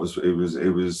 It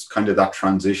was kind of that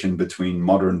transition between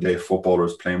modern day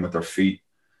footballers playing with their feet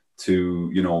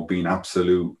to being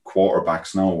absolute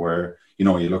quarterbacks now, where you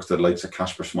look at the likes of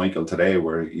Kasper Schmeichel today,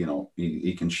 where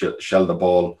he can shell the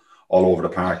ball all over the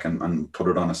park and put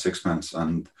it on a sixpence.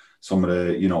 And some of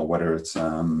the, whether it's,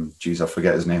 I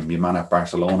forget his name, the man at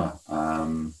Barcelona.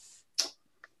 Ter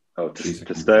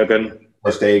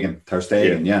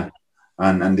Stegen, yeah.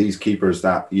 And these keepers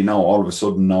that, all of a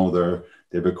sudden now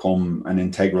they become an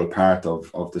integral part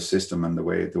of the system and the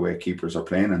way keepers are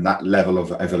playing, and that level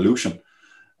of evolution.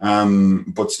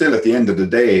 But still, at the end of the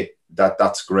day,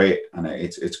 that's great. And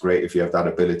it's great if you have that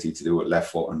ability to do it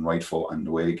left foot and right foot, and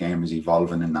the way the game is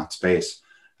evolving in that space.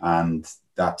 And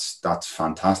that's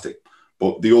fantastic.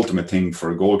 But the ultimate thing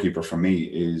for a goalkeeper, for me,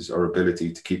 is our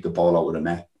ability to keep the ball out of the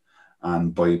net,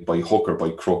 and by hook or by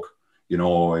crook.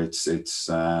 It's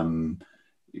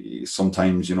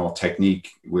sometimes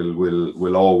technique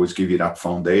will always give you that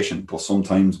foundation, but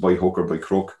sometimes by hook or by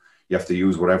crook you have to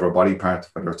use whatever body part,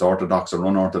 whether it's orthodox or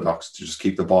unorthodox, to just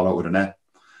keep the ball out of the net.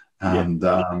 And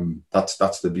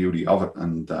that's the beauty of it.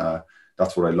 And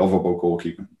that's what I love about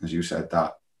goalkeeping, as you said,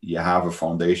 that you have a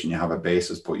foundation, you have a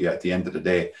basis, but at the end of the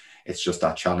day, it's just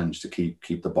that challenge to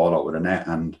keep the ball out of the net.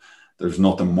 And there's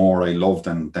nothing more I love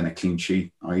than a clean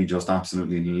sheet. I just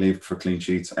absolutely lived for clean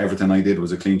sheets. Everything I did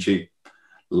was a clean sheet.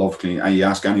 Love clean. You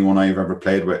ask anyone I've ever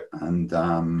played with, and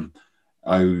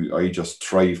I just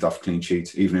thrived off clean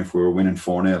sheets. Even if we were winning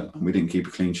 4-0 and we didn't keep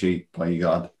a clean sheet, by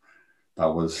God, that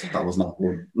was not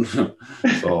good.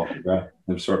 So yeah,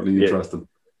 it was certainly interesting.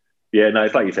 Yeah, no,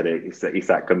 it's like you said, it's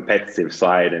that competitive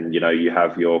side, and you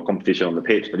have your competition on the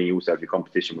pitch, but you also have your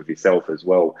competition with yourself as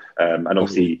well. And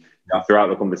obviously, throughout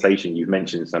the conversation, you've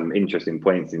mentioned some interesting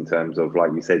points in terms of,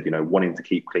 like you said, wanting to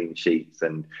keep clean sheets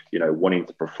and wanting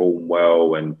to perform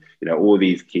well, and all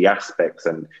these key aspects,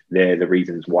 and they're the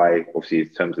reasons why, obviously, in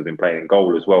terms of been playing in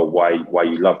goal as well, why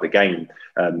you love the game.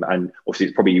 And obviously,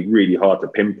 it's probably really hard to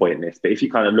pinpoint this, but if you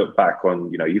kind of look back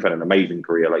on, you've had an amazing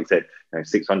career, like you said,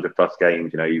 600 plus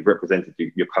games, you've represented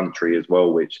your country as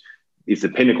well, which is the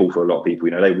pinnacle for a lot of people.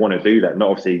 They want to do that,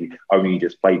 not obviously only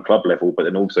just play club level, but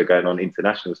then also going on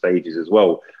international stages as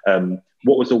well.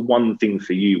 What was the one thing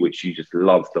for you which you just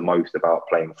loved the most about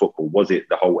playing football? Was it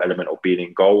the whole element of being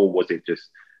in goal? Or was it just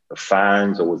the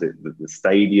fans, or was it the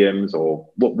stadiums, or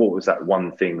what was that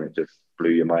one thing that just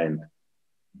blew your mind?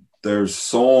 There's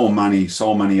so many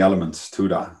elements to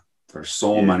that. There's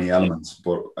so many elements,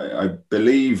 but I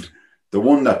believe the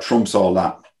one that trumps all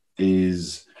that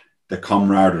is the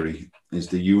camaraderie, is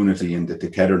the unity and the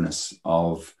togetherness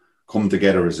of come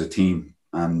together as a team,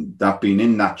 and that being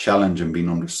in that challenge and being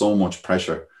under so much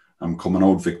pressure and coming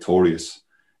out victorious.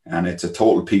 And it's a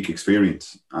total peak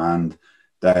experience. And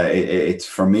it's,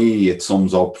 for me, it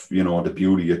sums up, the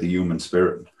beauty of the human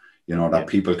spirit, that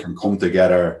people can come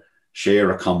together,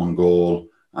 share a common goal,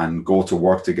 and go to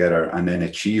work together and then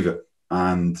achieve it.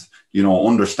 And,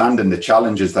 understanding the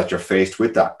challenges that you're faced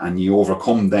with that, and you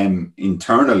overcome them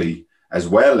internally as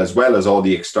well as all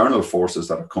the external forces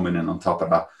that are coming in on top of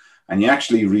that. And you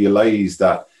actually realize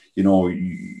that, you know,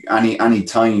 any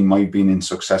time I've been in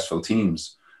successful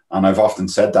teams, and I've often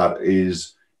said that,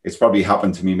 is it's probably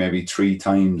happened to me maybe 3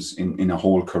 times in a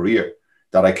whole career,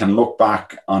 that I can look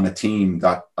back on a team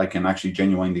that I can actually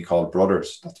genuinely call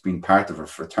brothers, that's been part of a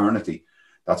fraternity,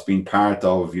 that's been part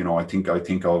of, you know, I think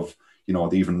of, you know,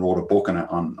 they even wrote a book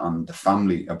on the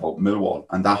family about Millwall,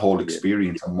 and that whole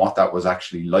experience and what that was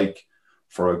actually like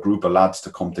for a group of lads to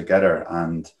come together.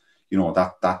 And, you know,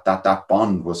 that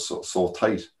bond was so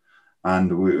tight.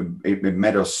 And it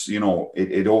made us, you know,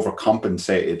 it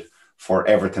overcompensated for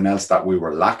everything else that we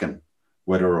were lacking,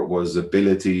 whether it was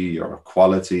ability or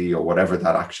quality or whatever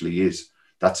that actually is.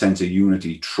 That sense of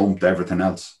unity trumped everything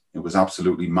else. It was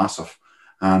absolutely massive.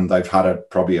 And I've had it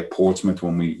probably at Portsmouth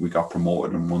when we got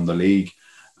promoted and won the league.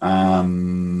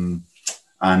 And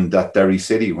at Derry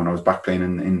City when I was back playing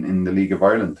in the League of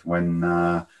Ireland, when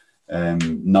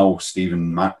now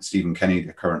Stephen Kenny,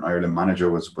 the current Ireland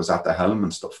manager, was at the helm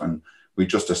and stuff. And we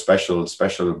just a special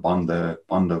bond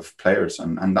of players.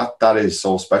 And that is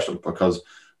so special, because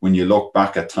when you look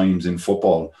back at times in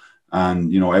football,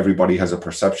 and, you know, everybody has a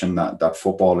perception that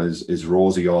football is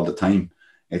rosy all the time.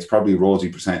 It's probably rosy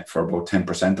percent for about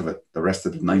 10% of it. The rest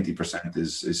of the 90%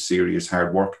 is serious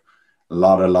hard work, a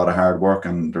lot of hard work,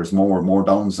 and there's more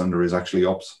downs than there is actually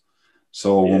ups.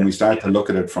 So when we start to look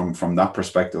at it from that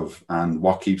perspective, and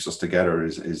what keeps us together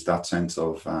is that sense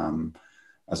of,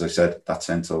 as I said, that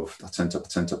sense of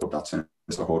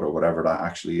hood, or whatever that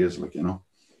actually is, like, you know.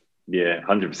 Yeah,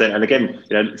 100%. And again,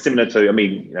 you know, similar to, I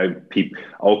mean, you know, people,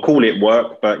 I'll call it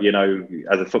work, but, you know,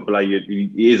 as a footballer, it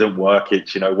isn't work.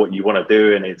 It's, you know, what you want to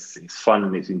do, and it's fun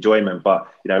and it's enjoyment.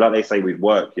 But, you know, like they say with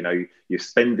work, you know, you're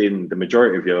spending the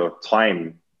majority of your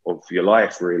time of your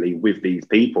life really with these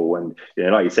people. And, you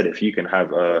know, like you said, if you can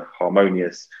have a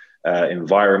harmonious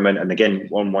environment, and again,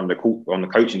 on the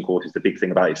coaching courses, the big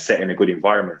thing about it is setting a good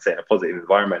environment, setting a positive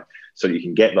environment, so that you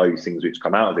can get those things which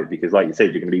come out of it. Because like you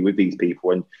said, you're going to be with these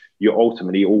people, and you're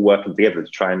ultimately all working together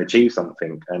to try and achieve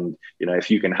something. And, you know,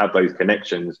 if you can have those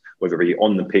connections, whether it be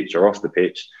on the pitch or off the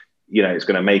pitch, you know, it's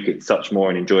going to make it such more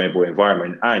an enjoyable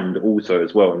environment. And also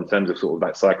as well, in terms of sort of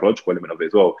that psychological element of it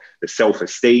as well, the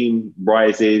self-esteem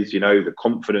rises, you know, the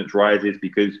confidence rises,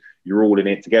 because you're all in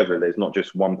it together. There's not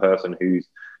just one person who's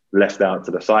left out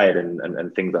to the side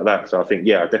and things like that. So I think,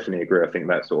 yeah, I definitely agree. I think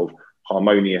that sort of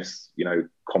harmonious, you know,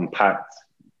 compact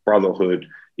brotherhood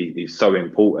is so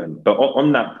important. But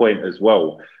on that point as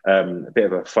well, a bit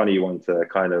of a funny one to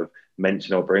kind of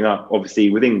mention or bring up, obviously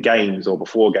within games or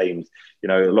before games, you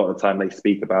know, a lot of the time they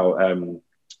speak about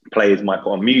players might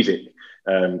put on music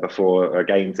before a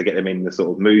game to get them in the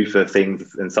sort of mood for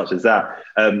things and such as that.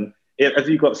 Have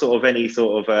you got sort of any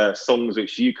sort of songs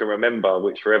which you can remember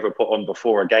which were ever put on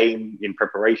before a game in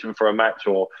preparation for a match,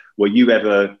 or were you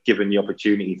ever given the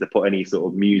opportunity to put any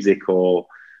sort of music or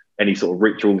any sort of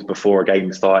rituals before a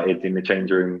game started in the change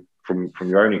room from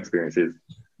your own experiences?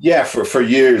 Yeah, for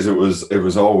years it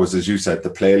was always, as you said,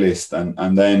 the playlist,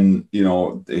 and then, you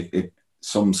know,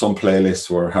 some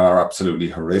playlists are absolutely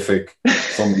horrific.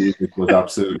 Some music was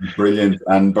absolutely brilliant,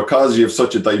 and because you have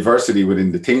such a diversity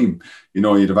within the team, you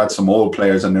know, you'd have had some old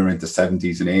players and they're into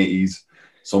 70s and 80s,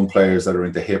 some players that are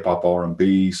into hip hop,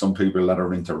 R&B, some people that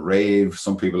are into rave,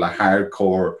 some people are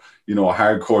hardcore, you know,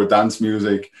 hardcore dance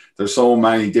music. There's so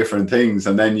many different things,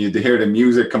 and then you'd hear the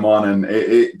music come on, and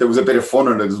there was a bit of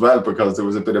fun in it as well, because there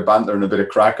was a bit of banter and a bit of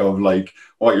crack of like,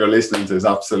 what you're listening to is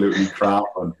absolutely crap,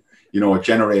 and, you know, it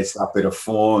generates that bit of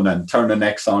fun, and turn the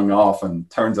next song off and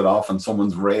turns it off and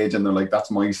someone's raging, they're like, that's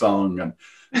my song. And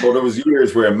so there was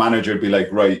years where a manager would be like,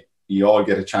 right, you all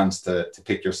get a chance to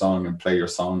pick your song and play your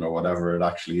song or whatever it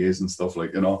actually is and stuff,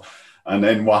 like, you know. And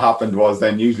then what happened was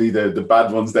then usually the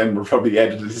bad ones then were probably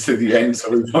edited to the end,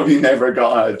 so we probably never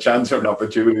got a chance or an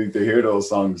opportunity to hear those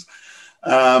songs.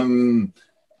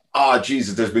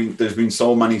 Jesus, there's been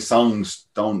so many songs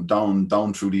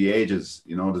down through the ages.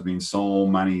 You know, there's been so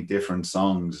many different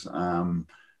songs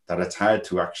that it's hard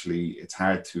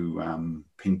to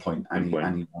pinpoint any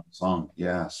one song.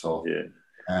 Yeah, so yeah.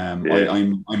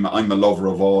 I'm a lover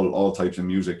of all types of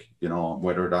music. You know,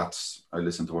 whether that's, I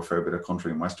listen to a fair bit of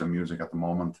country and western music at the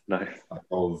moment. Nice. I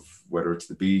love whether it's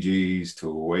the Bee Gees to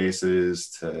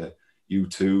Oasis to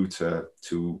U2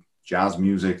 to jazz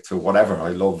music to whatever. I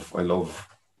love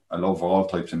all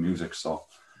types of music, so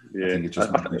yeah. I think it's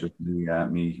just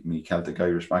me Celtic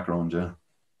Irish background, yeah.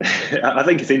 I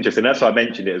think it's interesting. That's why I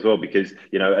mentioned it as well, because,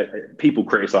 you know, people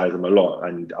criticise them a lot,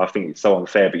 and I think it's so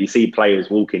unfair. But you see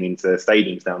players walking into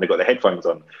stadiums now and they've got their headphones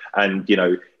on, and, you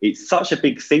know, it's such a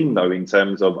big thing though in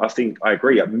terms of, I think I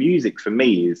agree. Music for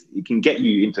me it can get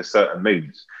you into certain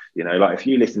moods. You know, like if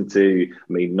you listen to,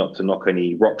 I mean, not to knock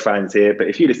any rock fans here, but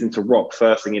if you listen to rock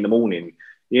first thing in the morning,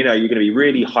 you know, you're going to be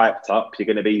really hyped up. You're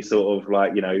going to be sort of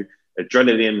like, you know,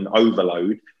 adrenaline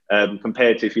overload.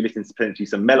 Compared to if you listen to potentially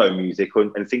some mellow music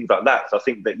and things like that. So I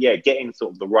think that, yeah, getting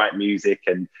sort of the right music,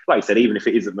 and like I said, even if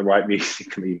it isn't the right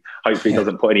music, I mean, hopefully it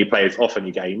doesn't put any players off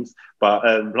any games.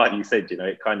 But like you said, you know,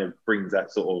 it kind of brings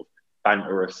that sort of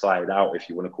banterous side out, if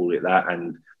you want to call it that.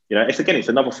 And, you know, it's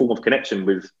another form of connection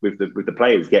with the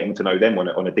players, getting to know them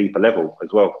on a deeper level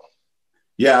as well.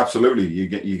 Yeah, absolutely. You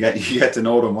get to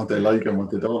know them, what they like and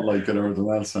what they don't like and everything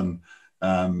else. And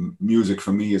music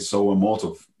for me is so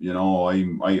emotive. You know,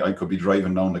 I could be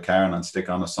driving down the car and I'd stick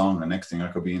on a song, and next thing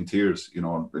I could be in tears. You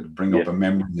know, it'd bring up a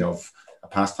memory of a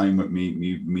pastime with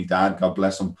me dad, God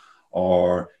bless him.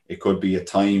 Or it could be a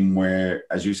time where,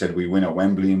 as you said, we win at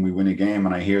Wembley and we win a game,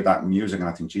 and I hear that music and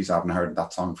I think, geez, I haven't heard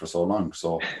that song for so long.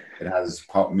 So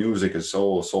music is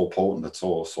so potent. It's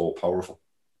so powerful.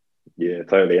 Yeah,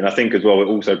 totally. And I think as well, it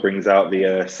also brings out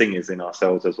the singers in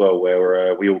ourselves as well,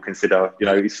 where we all consider, you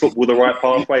know, is football the right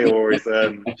pathway, or is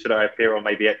should I appear on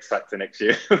maybe X Factor next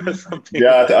year or something?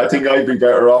 Yeah, I think I'd be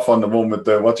better off on the one with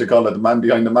the, what you call it, the man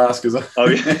behind the mask, is it? Oh,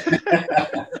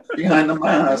 yeah. Behind the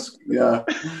mask, yeah.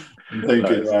 I'm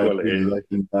thinking,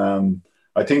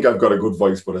 I think I've got a good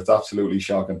voice, but it's absolutely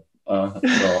shocking. Yeah,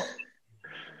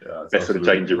 best for the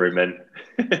changing room then.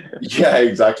 Yeah,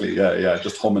 exactly. Yeah.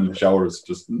 Just humming the showers.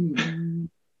 Just. No,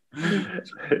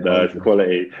 it's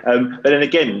quality. But then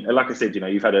again, like I said, you know,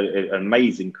 you've had an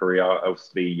amazing career,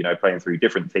 obviously, you know, playing through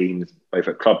different teams, both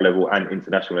at club level and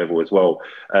international level as well.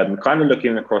 Kind of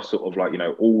looking across sort of like, you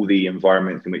know, all the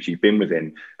environments in which you've been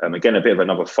within. Again, a bit of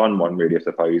another fun one, really, I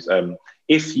suppose.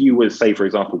 If you were, say, for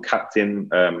example, captain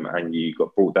and you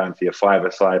got brought down to your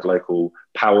five-a-side local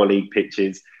power league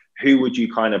pitches, who would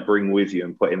you kind of bring with you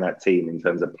and put in that team in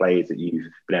terms of players that you've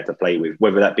been able to play with,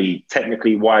 whether that be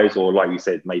technically wise or, like you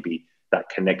said, maybe that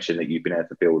connection that you've been able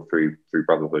to build through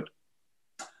brotherhood?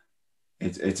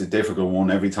 It's a difficult one.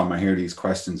 Every time I hear these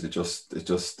questions, it just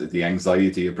the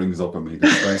anxiety it brings up in me, the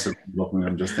stress it brings up in me.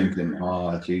 I'm just thinking,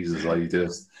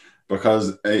 Jesus,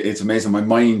 because it's amazing. My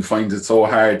mind finds it so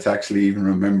hard to actually even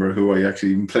remember who I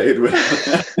actually even played with.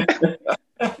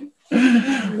 But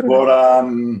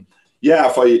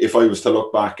yeah, if I was to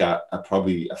look back at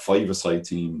probably a five-a-side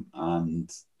team, and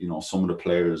you know, some of the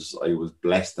players I was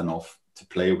blessed enough to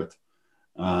play with,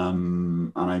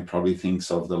 and I probably think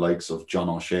of the likes of John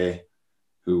O'Shea,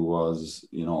 who was,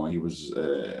 you know, he was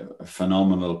a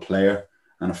phenomenal player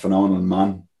and a phenomenal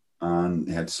man, and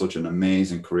he had such an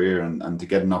amazing career, and to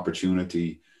get an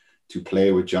opportunity to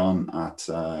play with John at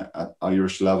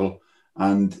Irish level.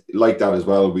 And like that as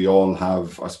well, we all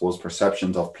have, I suppose,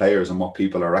 perceptions of players and what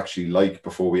people are actually like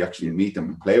before we actually meet them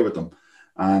and play with them.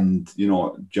 And, you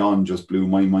know, John just blew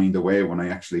my mind away when I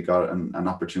actually got an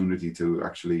opportunity to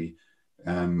actually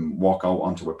walk out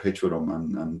onto a pitch with him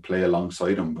and play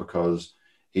alongside him, because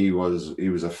he was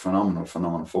a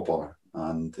phenomenal footballer,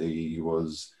 and he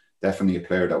was definitely a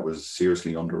player that was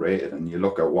seriously underrated. And you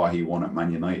look at what he won at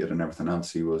Man United and everything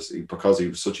else, because he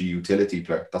was such a utility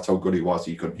player. That's how good he was.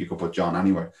 You could put John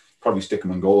anywhere. Probably stick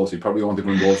him in goals. He probably wanted to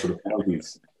go in goals for the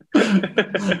penalties.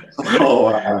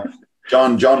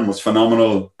 So John was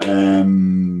phenomenal.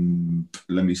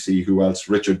 Let me see who else.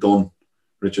 Richard Dunn.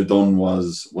 Richard Dunn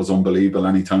was unbelievable.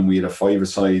 Anytime we had a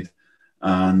five-a-side,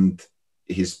 and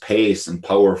his pace and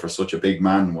power for such a big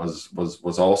man was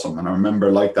awesome. And I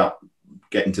remember like that,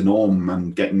 getting to know him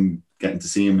and getting to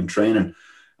see him in training,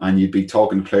 and you'd be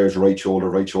talking to players, right shoulder,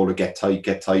 get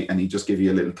tight, and he'd just give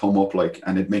you a little thumb up, like,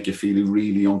 and it'd make you feel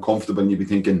really uncomfortable, and you'd be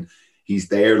thinking, he's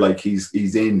there, like he's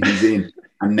in,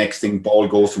 and next thing, ball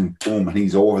goes from boom, and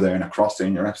he's over there and across there,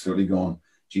 and you're absolutely going,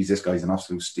 geez, this guy's an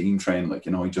absolute steam train, like,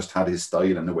 you know, he just had his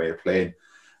style and the way he played,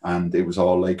 and it was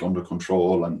all like under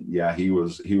control, and yeah, he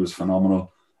was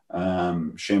phenomenal.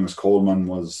 Seamus Coleman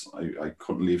was, I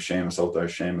couldn't leave Seamus out there.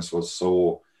 Seamus was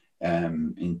so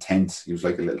intense. He was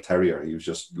like a little terrier. He was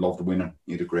just loved winning.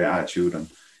 He had a great attitude, and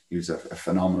he was a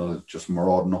phenomenal, just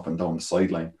marauding up and down the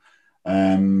sideline.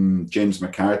 James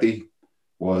McCarthy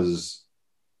was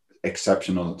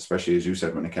exceptional, especially as you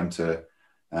said, when it came to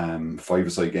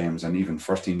five-a-side games and even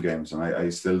first team games. And I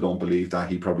still don't believe that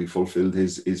he probably fulfilled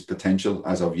his potential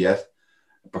as of yet,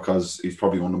 because he's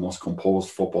probably one of the most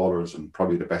composed footballers and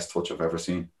probably the best touch I've ever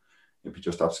seen. He'd be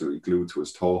just absolutely glued to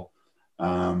his toe.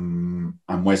 And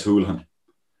Wes Hoolahan,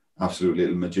 absolute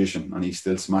little magician, and he's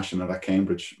still smashing it at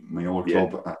Cambridge, my old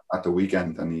club, at the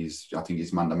weekend, and I think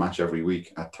he's man the match every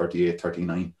week at 38,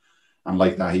 39. And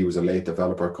like that, he was a late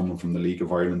developer coming from the League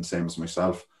of Ireland, same as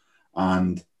myself.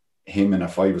 And him in a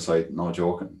five-a-side, no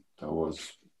joking,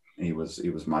 he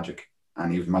was magic.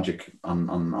 and he was magic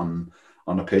on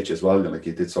the pitch as well. Like,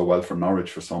 he did so well for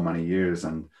Norwich for so many years,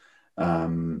 and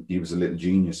he was a little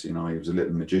genius, you know, he was a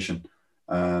little magician.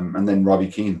 And then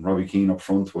Robbie Keane up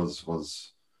front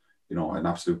was, you know, an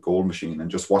absolute goal machine. And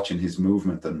just watching his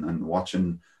movement and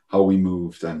watching how he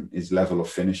moved and his level of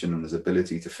finishing and his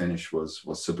ability to finish was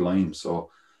sublime. So,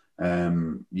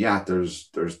 yeah, there's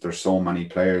so many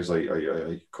players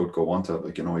I could go on to,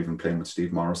 like, you know, even playing with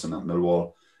Steve Morrison at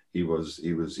Millwall, he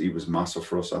was massive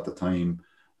for us at the time.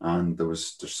 And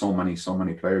there's so many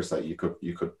players that you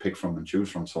could pick from and choose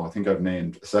from. So I think I've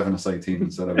named 7-a-side team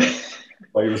instead of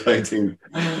 5-a-side team.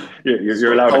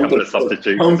 You're allowed a couple of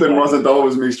substitutes. Counting wasn't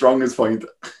always my strongest point.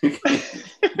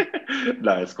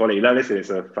 No, it's quality. No, listen, it's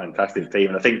a fantastic team,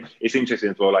 and I think it's interesting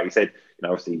as well. Like you said, you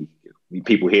know, obviously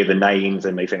people hear the names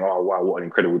and they think, "Oh, wow, what an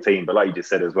incredible team!" But like you just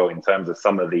said as well, in terms of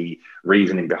some of the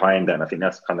reasoning behind that, and I think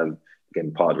that's kind of,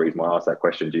 again, part of the reason why I asked that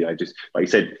question. You know, just like you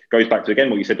said, goes back to, again,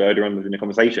 what you said earlier on in the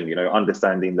conversation, you know,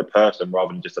 understanding the person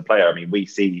rather than just a player. I mean, we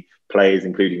see players,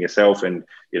 including yourself, and,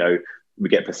 you know, we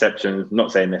get perceptions,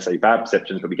 not saying necessarily bad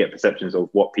perceptions, but we get perceptions of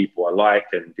what people are like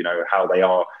and, you know, how they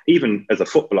are, even as a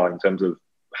footballer, in terms of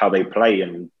how they play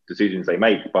and decisions they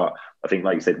make. But I think,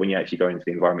 like you said, when you actually go into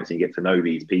the environments and you get to know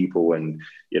these people, and,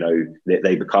 you know,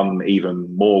 they become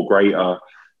even more greater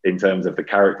in terms of the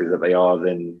characters that they are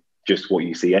than just what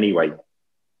you see anyway.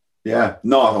 Yeah,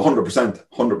 no,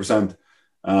 100%.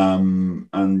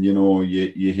 And, you know,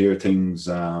 you hear things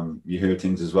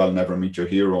as well, never meet your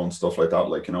hero and stuff like that,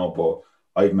 like, you know, but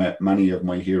I've met many of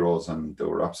my heroes and they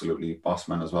were absolutely boss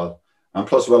men as well. And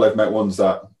plus, well, I've met ones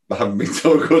that haven't been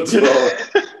so good. So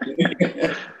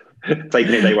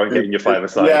taking it, they won't get in your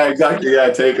 5-a-side. Yeah, exactly.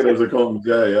 Yeah, take it as it comes.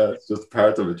 Yeah. It's just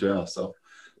part of it. Yeah. So,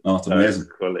 no, it's amazing.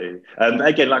 Quality.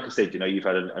 Again, like I said, you know, you've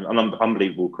had an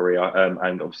unbelievable career,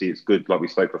 and obviously it's good, like we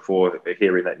spoke before,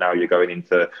 hearing that now you're going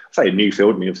into, say, a new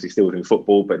field. I mean, obviously still in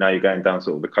football, but now you're going down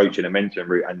sort of the coaching and mentoring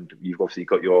route, and you've obviously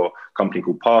got your company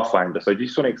called Pathfinder. So do you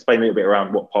just want to explain a little bit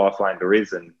around what Pathfinder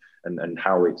is and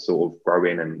how it's sort of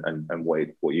growing and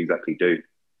what you exactly do?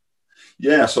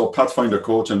 Yeah, so Pathfinder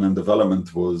Coaching and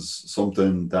Development was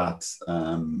something that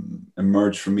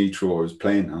emerged for me through I was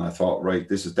playing, and I thought, right,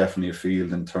 this is definitely a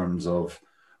field in terms of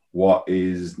what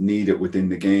is needed within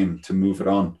the game to move it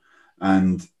on.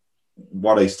 And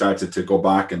what I started to go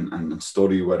back and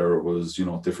study, whether it was, you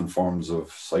know, different forms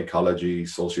of psychology,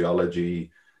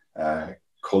 sociology,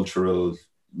 cultural,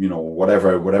 you know,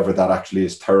 whatever that actually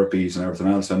is, therapies and everything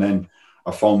else. And then I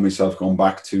found myself going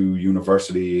back to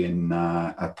university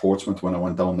at Portsmouth when I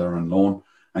went down there on loan,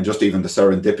 and just even the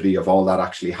serendipity of all that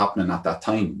actually happening at that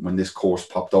time when this course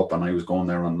popped up and I was going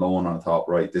there on loan, and I thought,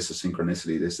 right, this is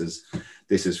synchronicity.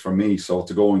 This is for me. So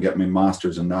to go and get my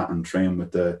master's in that and train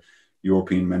with the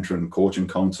European Mentoring and Coaching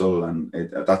Council, and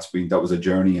that was a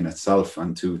journey in itself,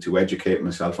 and to educate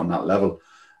myself on that level.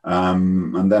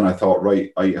 And then I thought,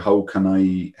 right, how can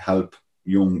I help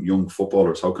young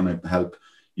footballers? How can I help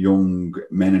young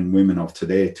men and women of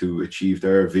today to achieve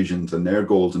their visions and their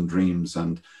goals and dreams?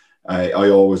 And I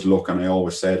always look, and I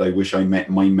always said, I wish I met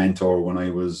my mentor when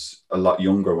I was a lot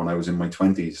younger, when I was in my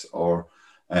 20s, or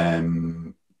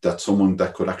that someone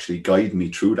that could actually guide me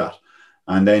through that.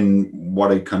 And then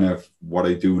what I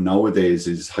do nowadays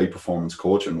is high performance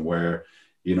coaching, where,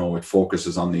 you know, it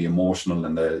focuses on the emotional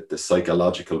and the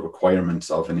psychological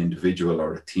requirements of an individual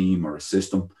or a team or a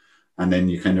system. And then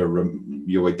you kind of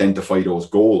you identify those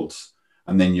goals,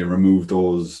 and then you remove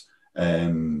those,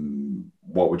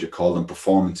 what would you call them,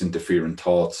 performance interfering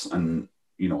thoughts, and,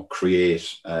 you know,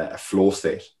 create a flow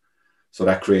state. So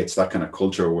that creates that kind of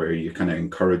culture where you kind of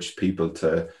encourage people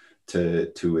to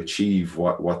achieve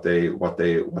what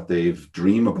they've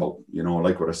dream about, you know,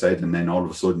 like what I said. And then all of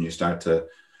a sudden you start to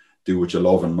do what you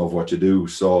love and love what you do.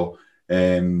 So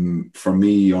for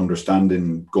me,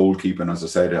 understanding goalkeeping, as I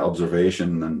said,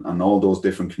 observation and all those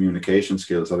different communication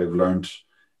skills that I've learned,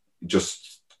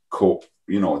 just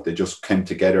they just came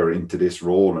together into this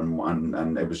role,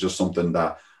 and it was just something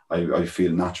that I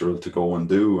feel natural to go and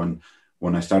do. And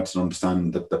when I started to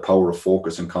understand the power of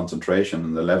focus and concentration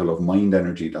and the level of mind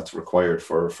energy that's required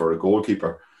for a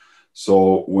goalkeeper.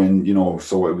 So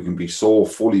so we can be so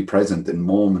fully present in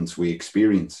moments we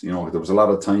experience. You know, there was a lot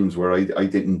of times where I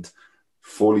didn't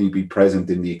fully be present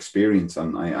in the experience,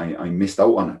 and I missed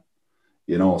out on it,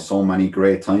 you know, so many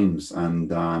great times. And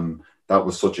that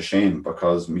was such a shame,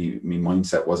 because me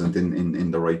mindset wasn't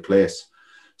in the right place.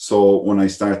 So when I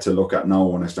start to look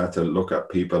at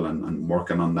people and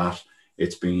working on that,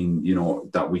 it's been, you know,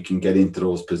 that we can get into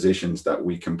those positions that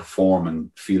we can perform and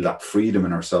feel that freedom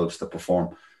in ourselves to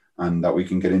perform, and that we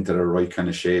can get into the right kind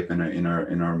of shape in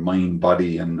our mind,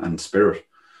 body and spirit.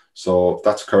 So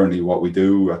that's currently what we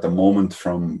do at the moment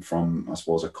from I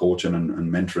suppose a coaching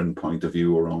and mentoring point of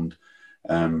view around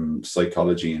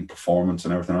psychology and performance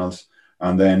and everything else.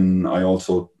 And then I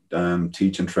also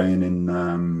teach and train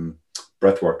in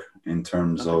breathwork in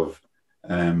terms of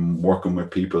working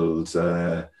with people's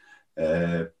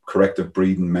corrective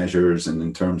breathing measures, and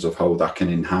in terms of how that can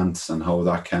enhance and how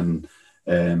that can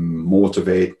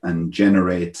motivate and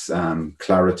generate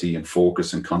clarity and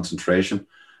focus and concentration,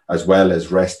 as well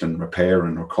as rest and repair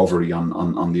and recovery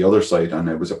on the other side. And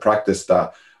it was a practice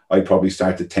that I probably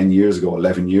started 10 years ago,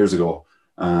 11 years ago.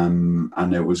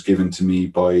 And it was given to me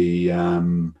by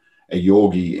a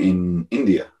yogi in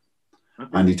India.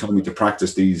 And he told me to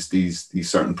practice these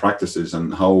certain practices,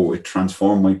 and how it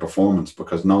transformed my performance,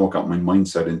 because now I got my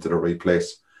mindset into the right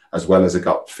place, as well as it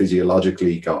got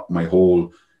physiologically, got my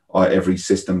whole every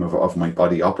system of my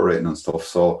body operating and stuff.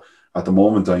 So at the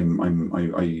moment, I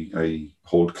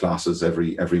hold classes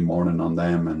every morning on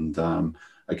them, and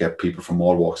I get people from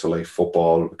all walks of life,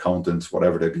 football, accountants,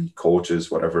 whatever they be,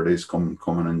 coaches, whatever it is, come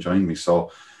in and join me.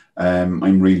 So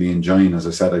I'm really enjoying. As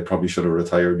I said, I probably should have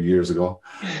retired years ago,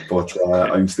 but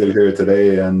I'm still here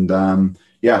today, and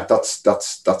yeah, that's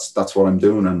what I'm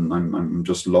doing, and I'm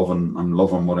just loving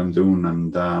what I'm doing,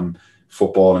 and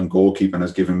football and goalkeeping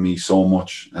has given me so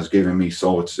much,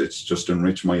 it's just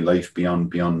enriched my life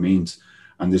beyond means.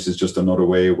 And this is just another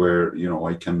way where, you know,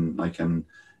 I can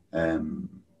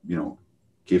you know,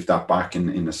 give that back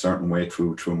in a certain way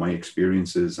through my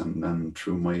experiences and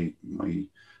through my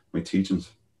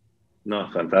teachings. No,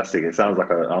 fantastic. It sounds like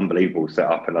an unbelievable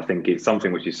setup. And I think it's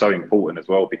something which is so important as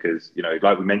well, because, you know,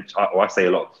 like we mentioned, I say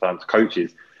a lot of times to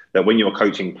coaches, that when you're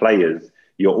coaching players,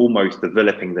 you're almost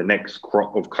developing the next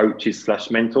crop of coaches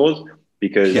 / mentors,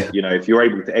 because, you know, if you're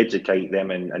able to educate them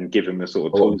and give them the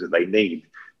sort of tools that they need,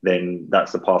 then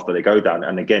that's the path that they go down.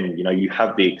 And again, you know, you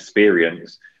have the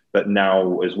experience, but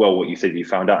now as well, what you said, you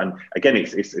found out. And again,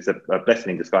 it's a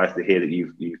blessing in disguise to hear that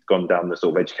you've gone down the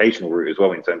sort of educational route as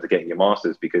well in terms of getting your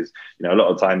masters, because, you know, a lot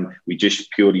of time we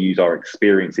just purely use our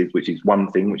experiences, which is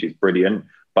one thing, which is brilliant.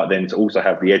 But then to also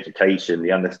have the education,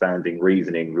 the understanding,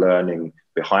 reasoning, learning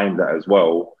behind that as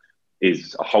well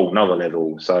is a whole nother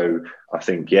level. So I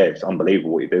think, yeah, it's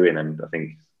unbelievable what you're doing. And I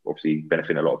think obviously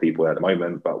benefiting a lot of people at the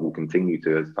moment, but will continue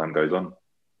to as time goes on.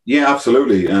 Yeah,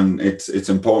 absolutely. And it's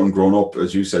important growing up,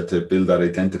 as you said, to build that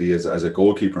identity as a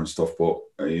goalkeeper and stuff. But,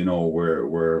 you know,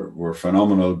 we're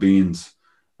phenomenal beings,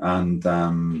 and,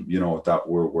 you know, that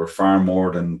we're far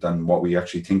more than what we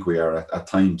actually think we are at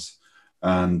times.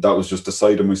 And that was just a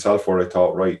side of myself where I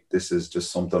thought, right, this is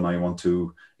just something I want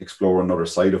to explore, another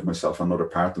side of myself, another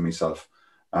part of myself.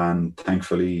 And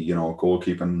thankfully, you know,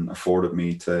 goalkeeping afforded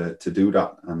me to do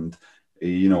that. And,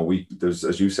 you know, there's,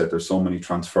 as you said, there's so many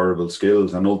transferable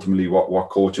skills, and ultimately what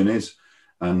coaching is.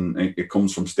 And it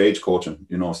comes from stage coaching.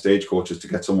 You know, stage coaches to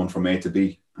get someone from A to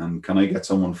B. And can I get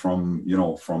someone from, you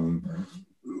know, from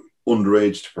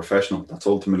underage to professional? That's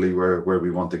ultimately where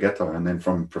we want to get there. And then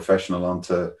from professional on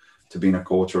to being a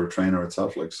coach or a trainer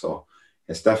itself. Like, so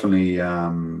it's definitely,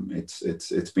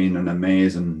 it's been an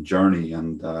amazing journey,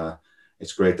 and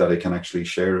it's great that I can actually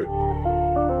share it.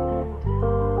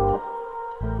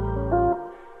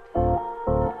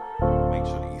 Make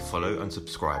sure that you follow and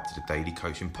subscribe to the Daily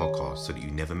Coaching Podcast so that you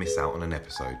never miss out on an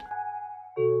episode.